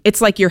frustrating. It's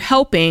like you're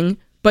helping,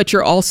 but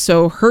you're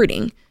also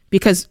hurting,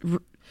 because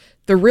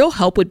the real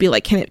help would be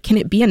like, can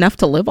it be enough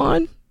to live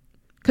on?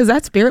 Because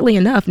that's barely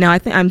enough. Now,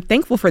 I'm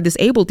thankful for this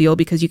ABLE deal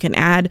because you can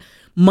add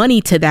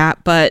money to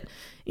that. But,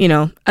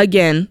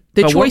 again,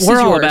 the choice is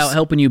yours. We're all about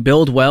helping you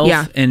build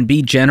wealth and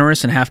be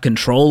generous and have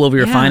control over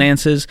your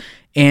finances.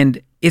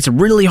 And it's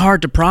really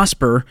hard to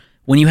prosper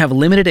when you have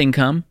limited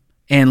income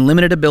and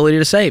limited ability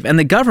to save. And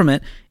the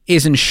government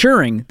is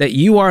ensuring that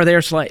you are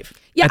their slave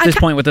at this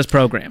point with this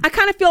program. I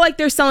kind of feel like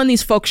they're selling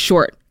these folks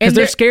short. Because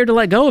they're scared to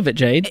let go of it,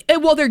 Jade.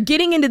 Well, they're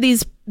getting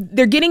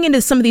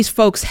into some of these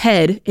folks'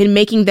 head and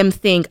making them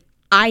think,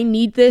 I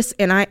need this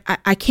and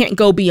I can't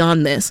go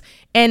beyond this.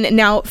 And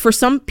now for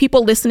some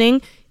people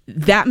listening,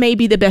 that may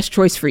be the best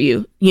choice for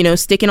you,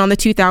 sticking on the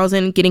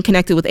 2000, getting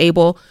connected with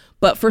ABLE.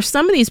 But for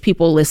some of these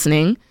people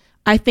listening,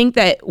 I think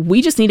that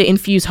we just need to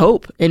infuse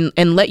hope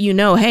and let you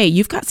know, hey,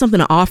 you've got something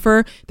to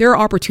offer. There are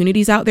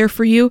opportunities out there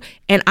for you.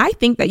 And I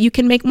think that you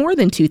can make more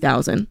than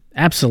 2,000.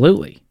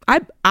 Absolutely.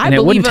 And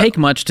it wouldn't take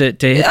much to hit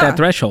that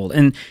threshold.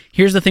 And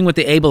here's the thing with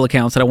the ABLE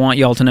accounts that I want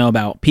y'all to know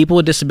about. People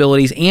with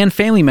disabilities and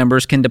family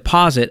members can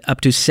deposit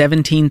up to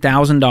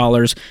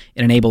 $17,000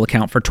 in an ABLE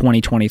account for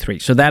 2023.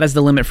 So that is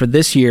the limit for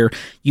this year.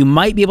 You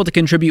might be able to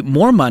contribute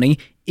more money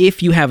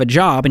if you have a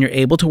job and you're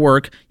able to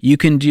work. You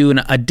can do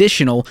an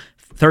additional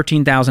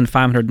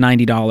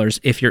 $13,590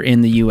 if you're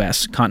in the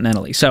U.S.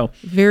 continentally. So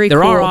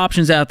there are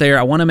options out there.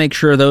 I want to make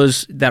sure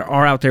those that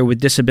are out there with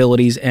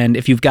disabilities, and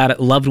if you've got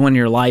a loved one in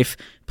your life,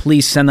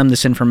 please send them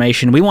this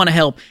information. We want to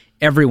help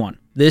everyone.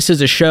 This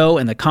is a show,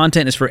 and the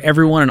content is for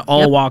everyone in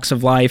all walks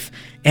of life.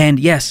 And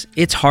yes,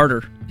 it's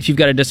harder if you've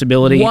got a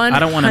disability. 100%. I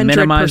don't want to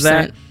minimize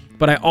that,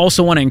 but I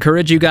also want to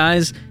encourage you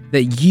guys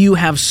that you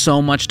have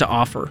so much to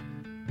offer.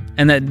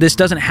 And that this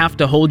doesn't have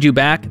to hold you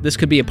back. This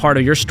could be a part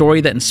of your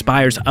story that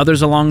inspires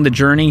others along the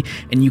journey,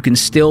 and you can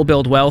still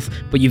build wealth,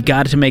 but you've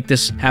got to make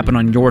this happen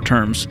on your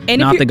terms,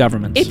 not the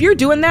government's. If you're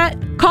doing that,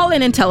 call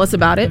in and tell us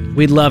about it.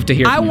 We'd love to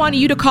hear from you. I want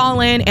you to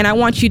call in, and I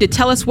want you to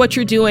tell us what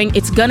you're doing.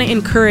 It's going to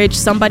encourage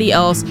somebody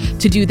else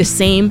to do the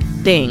same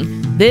thing.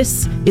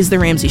 This is The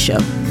Ramsey Show.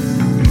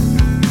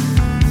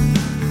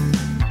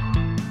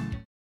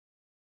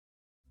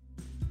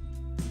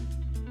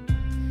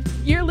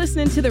 You're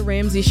listening to The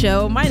Ramsey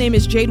Show. My name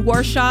is Jade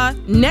Warshaw.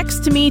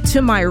 Next to me,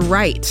 to my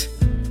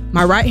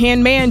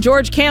right-hand man,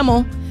 George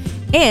Camel.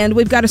 And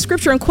we've got a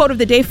scripture and quote of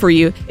the day for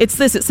you. It's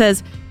this. It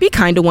says, be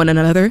kind to one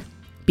another.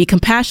 Be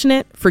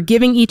compassionate,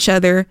 forgiving each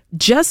other,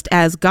 just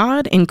as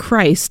God in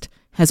Christ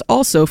has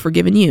also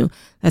forgiven you.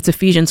 That's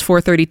Ephesians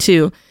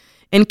 4:32.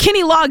 And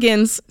Kenny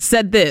Loggins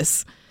said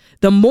this,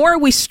 the more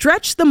we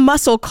stretch the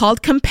muscle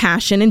called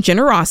compassion and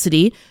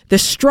generosity, the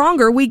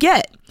stronger we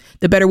get.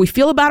 The better we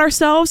feel about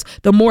ourselves,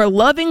 the more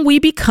loving we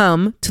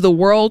become to the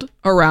world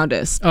around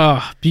us.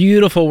 Oh,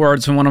 beautiful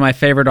words from one of my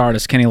favorite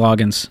artists, Kenny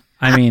Loggins.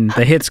 I mean,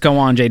 the hits go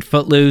on, Jade.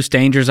 Footloose,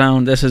 Danger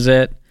Zone, this is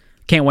it.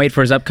 Can't wait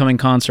for his upcoming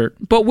concert.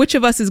 But which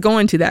of us is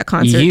going to that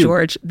concert,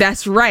 George?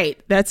 That's right.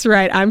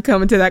 I'm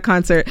coming to that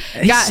concert.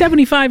 He's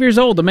 75 years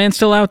old. The man's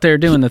still out there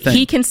doing the thing.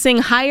 He can sing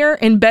higher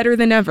and better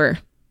than ever.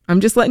 I'm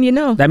just letting you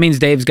know. That means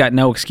Dave's got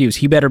no excuse.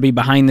 He better be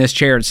behind this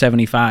chair at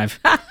 75,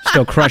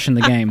 still crushing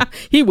the game.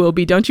 He will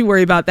be. Don't you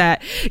worry about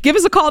that. Give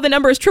us a call. The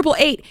number is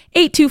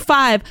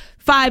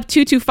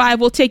 888-825-5225.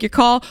 We'll take your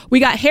call. We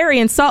got Harry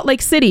in Salt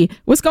Lake City.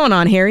 What's going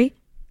on, Harry?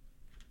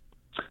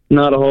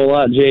 Not a whole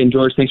lot. Jay and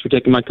George, thanks for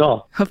taking my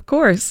call. Of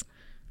course.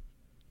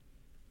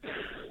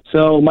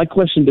 So my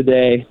question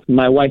today,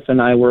 my wife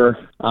and I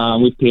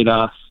we paid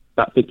off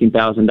about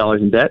 $15,000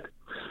 in debt.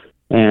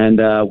 And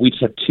we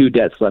just have two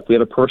debts left. We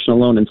have a personal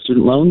loan and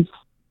student loans.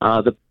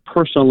 The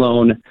personal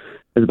loan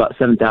is about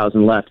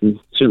 $7,000 left, and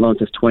student loans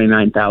is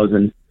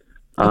 $29,000.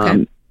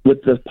 Okay.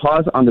 With the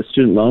pause on the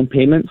student loan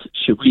payments,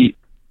 should we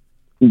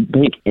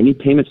make any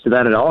payments to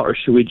that at all, or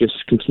should we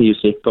just continue to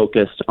stay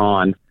focused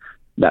on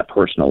that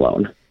personal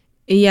loan?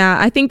 Yeah,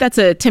 I think that's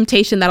a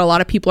temptation that a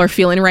lot of people are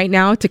feeling right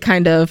now to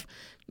kind of,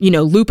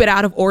 loop it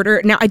out of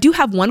order. Now, I do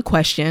have one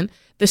question.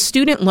 The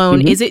student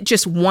loan, is it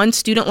just one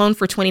student loan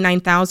for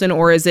 $29,000,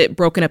 or is it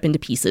broken up into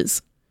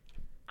pieces?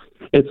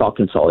 It's all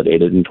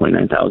consolidated in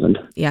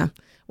 $29,000. Yeah.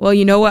 Well,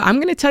 you know what? I'm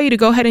going to tell you to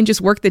go ahead and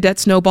just work the debt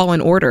snowball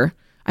in order.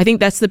 I think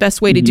that's the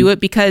best way to do it,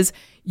 because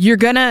you're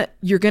gonna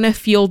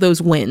feel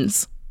those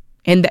wins,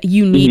 and that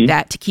you need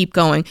that to keep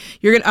going.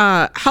 You're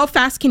gonna. How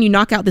fast can you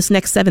knock out this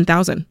next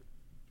 $7,000?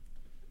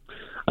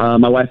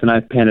 My wife and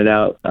I planned it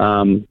out.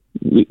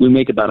 We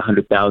make about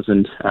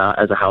 $100,000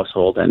 as a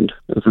household, and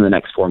within the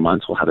next 4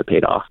 months, we'll have it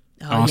paid off.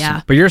 Oh, awesome.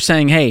 Yeah. But you're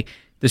saying, hey,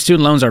 the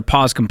student loans are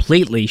paused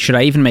completely. Should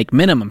I even make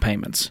minimum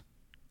payments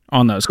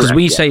on those? Because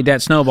we say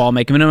debt snowball,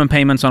 make minimum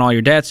payments on all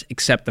your debts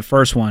except the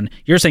first one.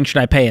 You're saying,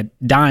 should I pay a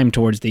dime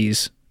towards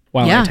these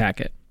while I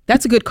attack it?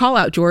 That's a good call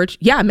out, George.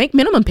 Yeah, make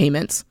minimum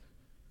payments.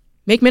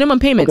 Make minimum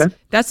payments. Okay.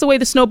 That's the way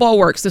the snowball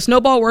works. The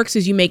snowball works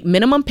is you make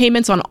minimum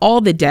payments on all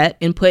the debt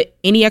and put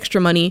any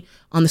extra money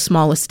on the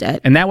smallest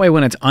debt. And that way,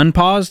 when it's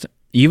unpaused,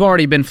 you've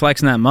already been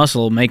flexing that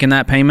muscle, making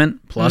that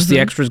payment, plus the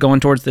extras going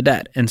towards the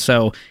debt. And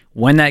so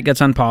when that gets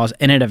unpaused,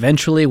 and it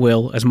eventually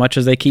will, as much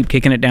as they keep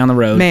kicking it down the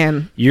road,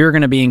 you're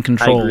going to be in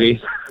control. I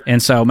agree. And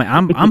so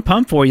I'm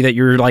pumped for you that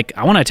you're like,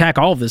 I want to attack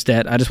all of this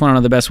debt. I just want to know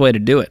the best way to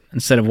do it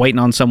instead of waiting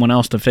on someone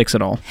else to fix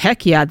it all.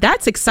 Heck yeah,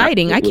 that's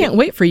exciting. Absolutely. I can't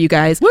wait for you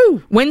guys.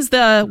 Woo! When's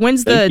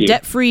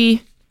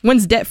debt-free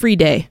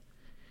day?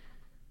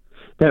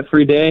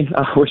 Debt-free day?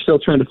 We're still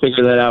trying to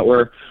figure that out.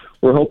 We're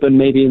hoping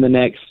maybe in the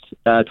next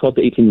 12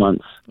 to 18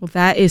 months. Well,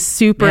 that is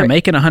super. Yeah,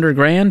 making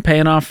 $100,000,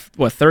 paying off,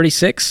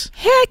 36?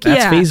 Heck yeah.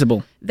 That's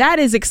feasible. That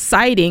is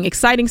exciting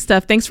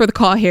stuff. Thanks for the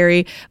call,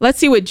 Harry. Let's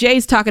see what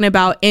Jay's talking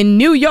about in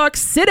New York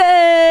City.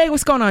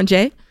 What's going on,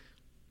 Jay?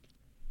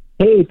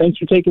 Hey, thanks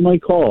for taking my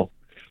call.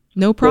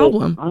 No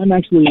problem. Well, I'm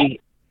actually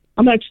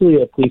a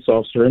police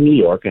officer in New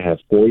York. I have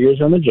 4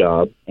 years on the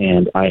job,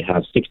 and I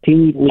have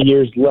 16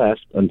 years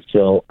left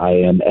until I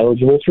am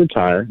eligible to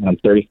retire, and I'm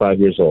 35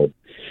 years old.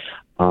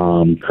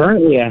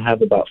 Currently, I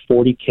have about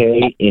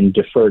 $40K in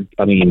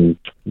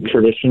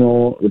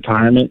traditional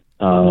retirement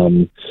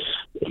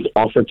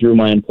offered through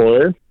my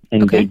employer,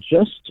 and they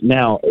just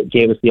now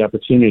gave us the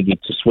opportunity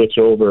to switch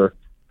over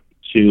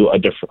to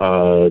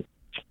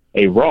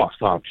a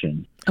Roth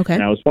option. Okay.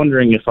 And I was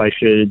wondering if I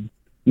should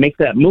make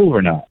that move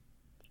or not.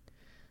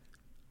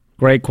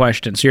 Great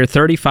question. So you're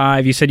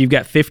 35. You said you've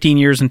got 15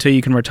 years until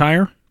you can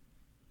retire?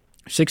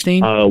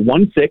 16?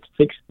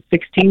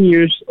 16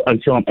 years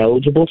until I'm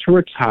eligible to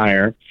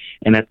retire,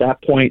 and at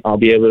that point, I'll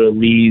be able to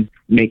leave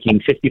making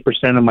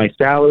 50% of my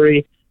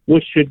salary,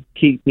 which should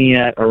keep me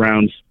at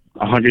around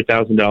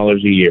 $100,000 a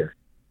year.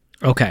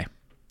 Okay.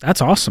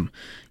 That's awesome.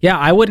 Yeah,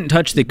 I wouldn't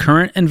touch the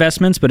current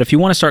investments, but if you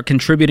want to start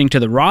contributing to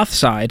the Roth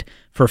side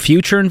for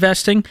future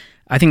investing,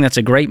 I think that's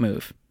a great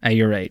move at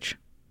your age.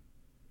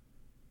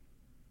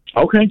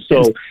 Okay,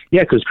 so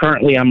yeah, because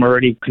currently I'm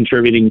already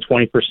contributing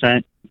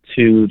 20%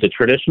 to the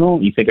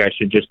traditional. You think I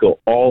should just go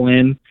all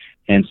in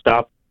and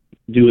stop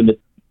doing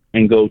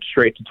and go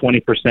straight to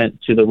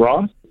 20% to the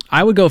Roth?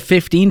 I would go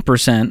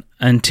 15%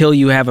 until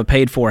you have a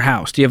paid-for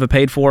house. Do you have a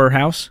paid-for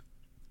house?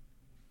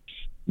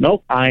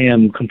 Nope, I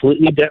am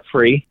completely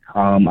debt-free.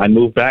 I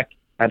moved back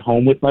at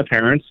home with my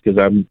parents because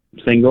I'm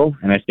single,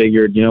 and I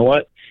figured, you know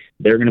what,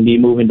 they're going to be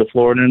moving to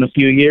Florida in a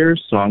few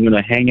years, so I'm going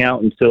to hang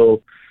out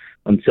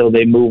until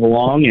they move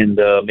along and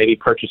maybe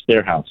purchase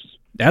their house.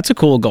 That's a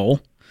cool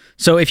goal.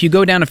 So if you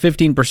go down to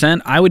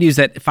 15%, I would use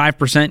that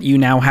 5% you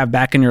now have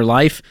back in your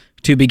life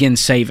to begin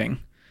saving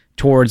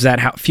towards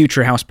that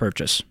future house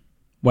purchase,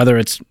 whether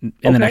it's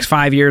in the next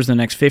 5 years, the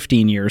next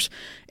 15 years.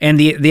 And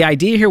the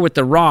idea here with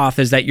the Roth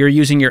is that you're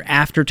using your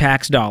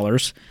after-tax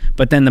dollars,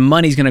 but then the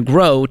money's going to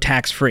grow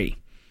tax-free.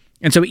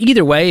 And so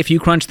either way, if you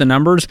crunch the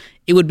numbers,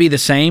 it would be the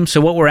same. So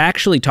what we're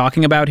actually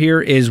talking about here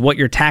is what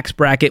your tax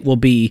bracket will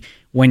be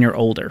when you're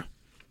older.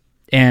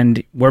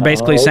 And we're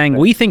basically saying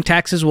we think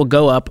taxes will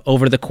go up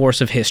over the course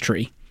of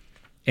history.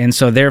 And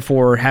so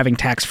therefore having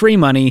tax-free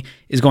money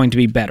is going to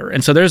be better.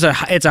 And so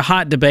it's a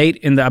hot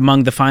debate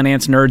among the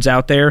finance nerds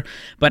out there.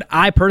 But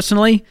I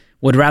personally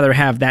would rather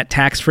have that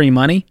tax-free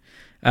money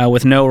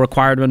with no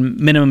required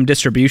minimum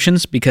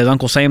distributions because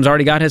Uncle Sam's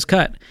already got his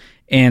cut.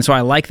 And so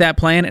I like that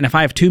plan. And if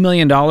I have $2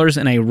 million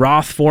in a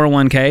Roth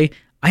 401k,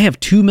 I have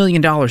 $2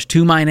 million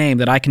to my name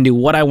that I can do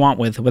what I want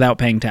with without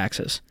paying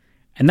taxes.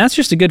 And that's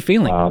just a good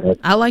feeling.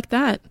 I like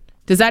that.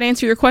 Does that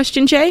answer your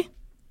question, Jay?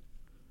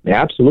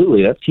 Yeah,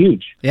 absolutely. That's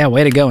huge. Yeah,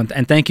 way to go.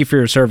 And thank you for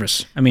your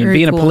service. I mean,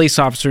 being a police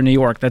officer in New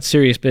York, that's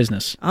serious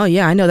business. Oh,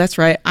 yeah, I know. That's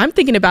right. I'm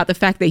thinking about the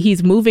fact that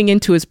he's moving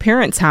into his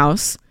parents'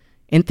 house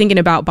and thinking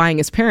about buying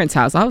his parents'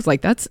 house. I was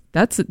like, that's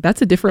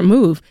a different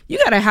move. You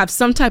got to have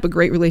some type of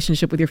great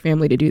relationship with your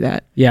family to do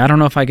that. Yeah, I don't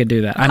know if I could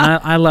do that.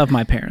 I love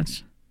my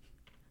parents.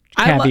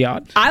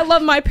 Caveat. I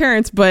love my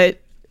parents, but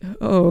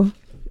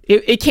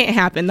it can't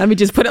happen. Let me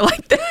just put it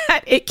like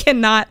that. It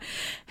cannot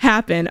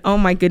happen. Oh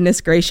my goodness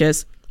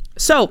gracious.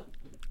 So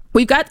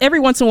we've got, every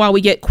once in a while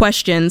we get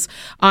questions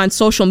on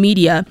social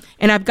media,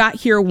 and I've got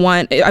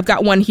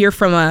one here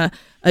from a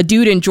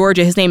dude in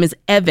Georgia. His name is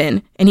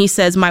Evan, and he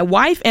says, my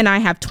wife and I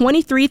have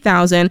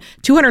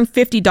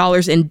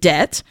 $23,250 in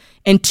debt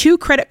and 2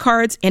 credit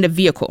cards and a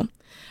vehicle.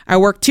 I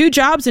work 2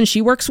 jobs and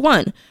she works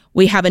 1.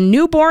 We have a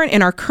newborn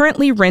and are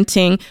currently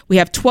renting. We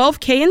have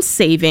 $12,000 in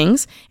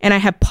savings, and I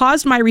have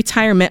paused my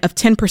retirement of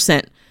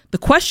 10%. The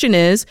question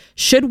is,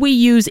 should we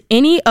use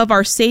any of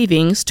our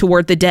savings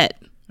toward the debt?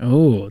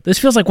 Oh, this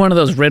feels like one of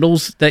those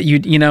riddles that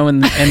you know in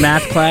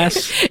math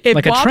class.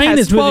 Like Bob a train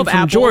is moving from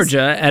apples.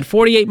 Georgia at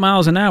 48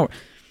 miles an hour.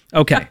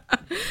 Okay.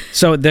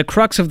 So the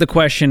crux of the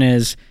question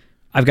is,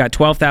 I've got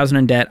 $12,000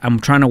 in debt. I'm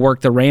trying to work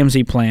the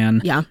Ramsey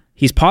plan. Yeah.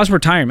 He's paused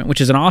retirement,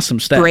 which is an awesome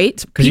step.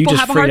 Great. People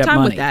have a hard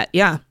time with that.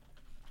 Yeah.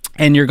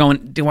 And you're going,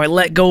 do I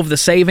let go of the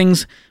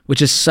savings? Which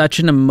is such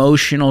an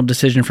emotional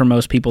decision for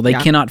most people. They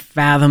cannot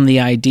fathom the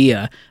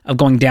idea of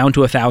going down to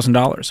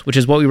 $1,000, which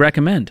is what we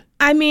recommend.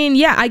 I mean,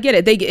 yeah, I get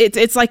it.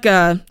 It's like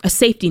a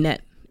safety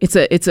net. It's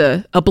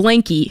a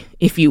blankie,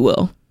 if you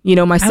will. You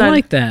know, my son. I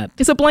like that.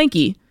 It's a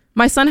blankie.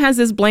 My son has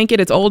this blanket.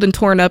 It's old and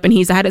torn up, and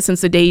he's had it since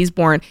the day he's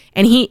born.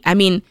 And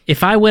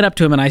if I went up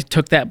to him and I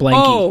took that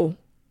blankie.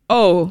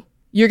 Oh,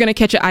 you're going to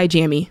catch an eye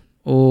jammy.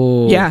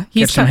 Oh, yeah,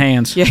 catch some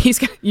hands. Yeah,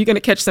 you're going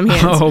to catch some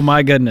hands. Oh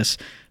my goodness.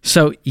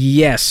 So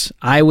yes,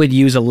 I would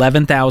use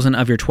 11,000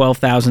 of your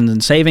 12,000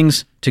 in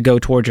savings to go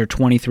towards your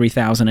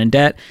 23,000 in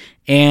debt,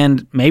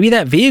 and maybe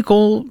that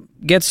vehicle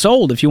gets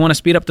sold if you want to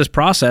speed up this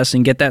process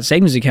and get that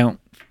savings account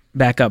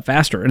back up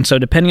faster. And so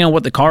depending on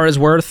what the car is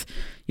worth,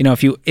 you know,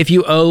 if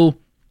you owe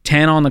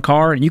 10 on the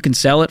car and you can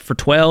sell it for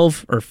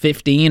 12 or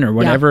 15 or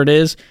whatever it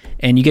is,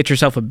 and you get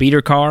yourself a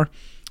beater car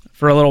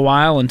for a little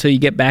while until you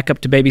get back up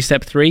to baby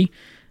step 3,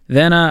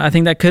 then I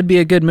think that could be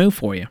a good move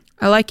for you.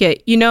 I like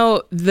it. You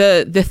know,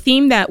 the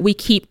theme that we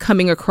keep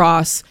coming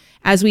across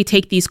as we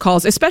take these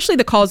calls, especially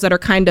the calls that are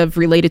kind of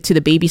related to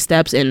the baby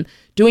steps and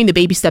doing the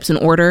baby steps in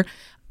order,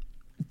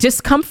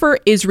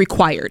 discomfort is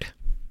required.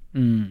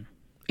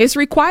 It's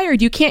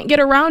required. You can't get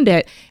around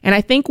it. And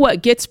I think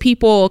what gets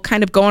people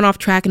kind of going off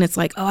track, and it's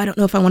like, oh, I don't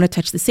know if I want to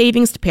touch the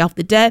savings to pay off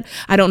the debt.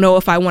 I don't know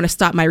if I want to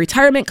stop my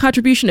retirement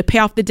contribution to pay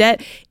off the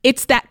debt.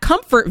 It's that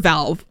comfort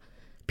valve.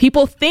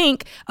 People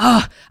think,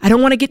 oh, I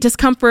don't want to get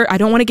discomfort. I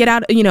don't want to get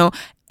out, you know,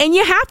 and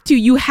you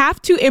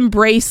have to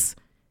embrace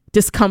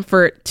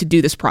discomfort to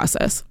do this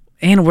process.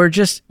 And we're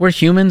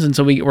humans. And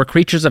so we're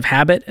creatures of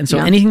habit. And so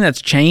anything that's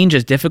change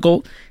is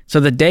difficult. So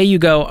the day you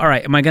go, all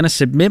right, am I going to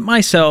submit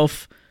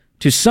myself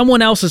to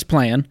someone else's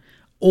plan,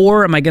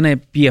 or am I going to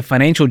be a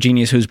financial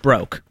genius who's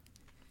broke?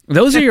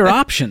 Those are your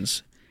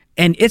options.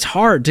 And it's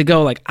hard to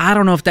go like, I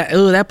don't know if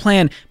that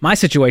plan, my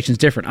situation's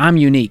different. I'm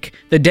unique.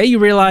 The day you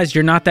realize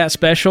you're not that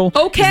special is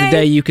the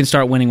day you can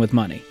start winning with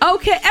money.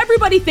 Okay,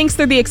 everybody thinks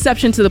they're the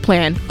exception to the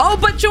plan. Oh,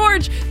 but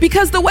George,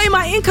 because the way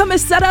my income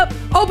is set up.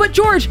 Oh, but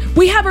George,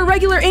 we have a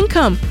regular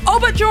income. Oh,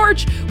 but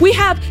George, we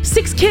have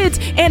 6 kids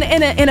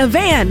and a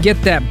van.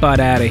 Get that butt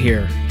out of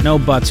here. No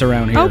butts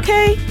around here.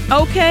 Okay.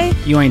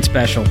 You ain't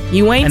special.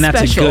 And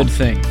that's a good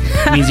thing.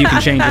 It means you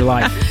can change your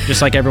life,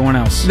 just like everyone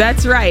else.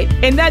 That's right.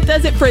 And that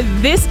does it for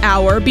this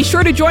hour. Be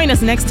sure to join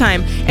us next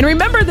time. And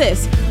remember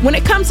this, when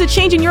it comes to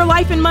changing your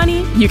life and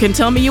money, you can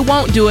tell me you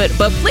won't do it,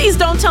 but please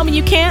don't tell me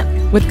you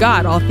can't. With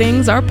God, all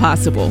things are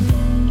possible.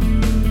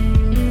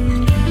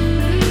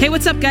 Hey,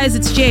 what's up, guys?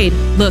 It's Jade.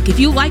 Look, if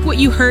you like what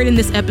you heard in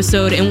this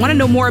episode and want to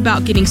know more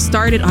about getting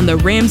started on the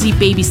Ramsey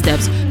baby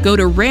steps, go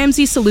to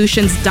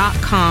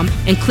RamseySolutions.com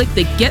and click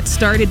the Get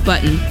Started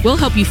button. We'll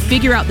help you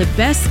figure out the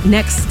best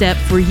next step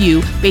for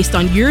you based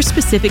on your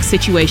specific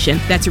situation.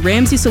 That's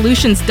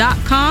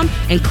RamseySolutions.com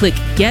and click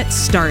Get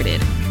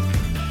Started.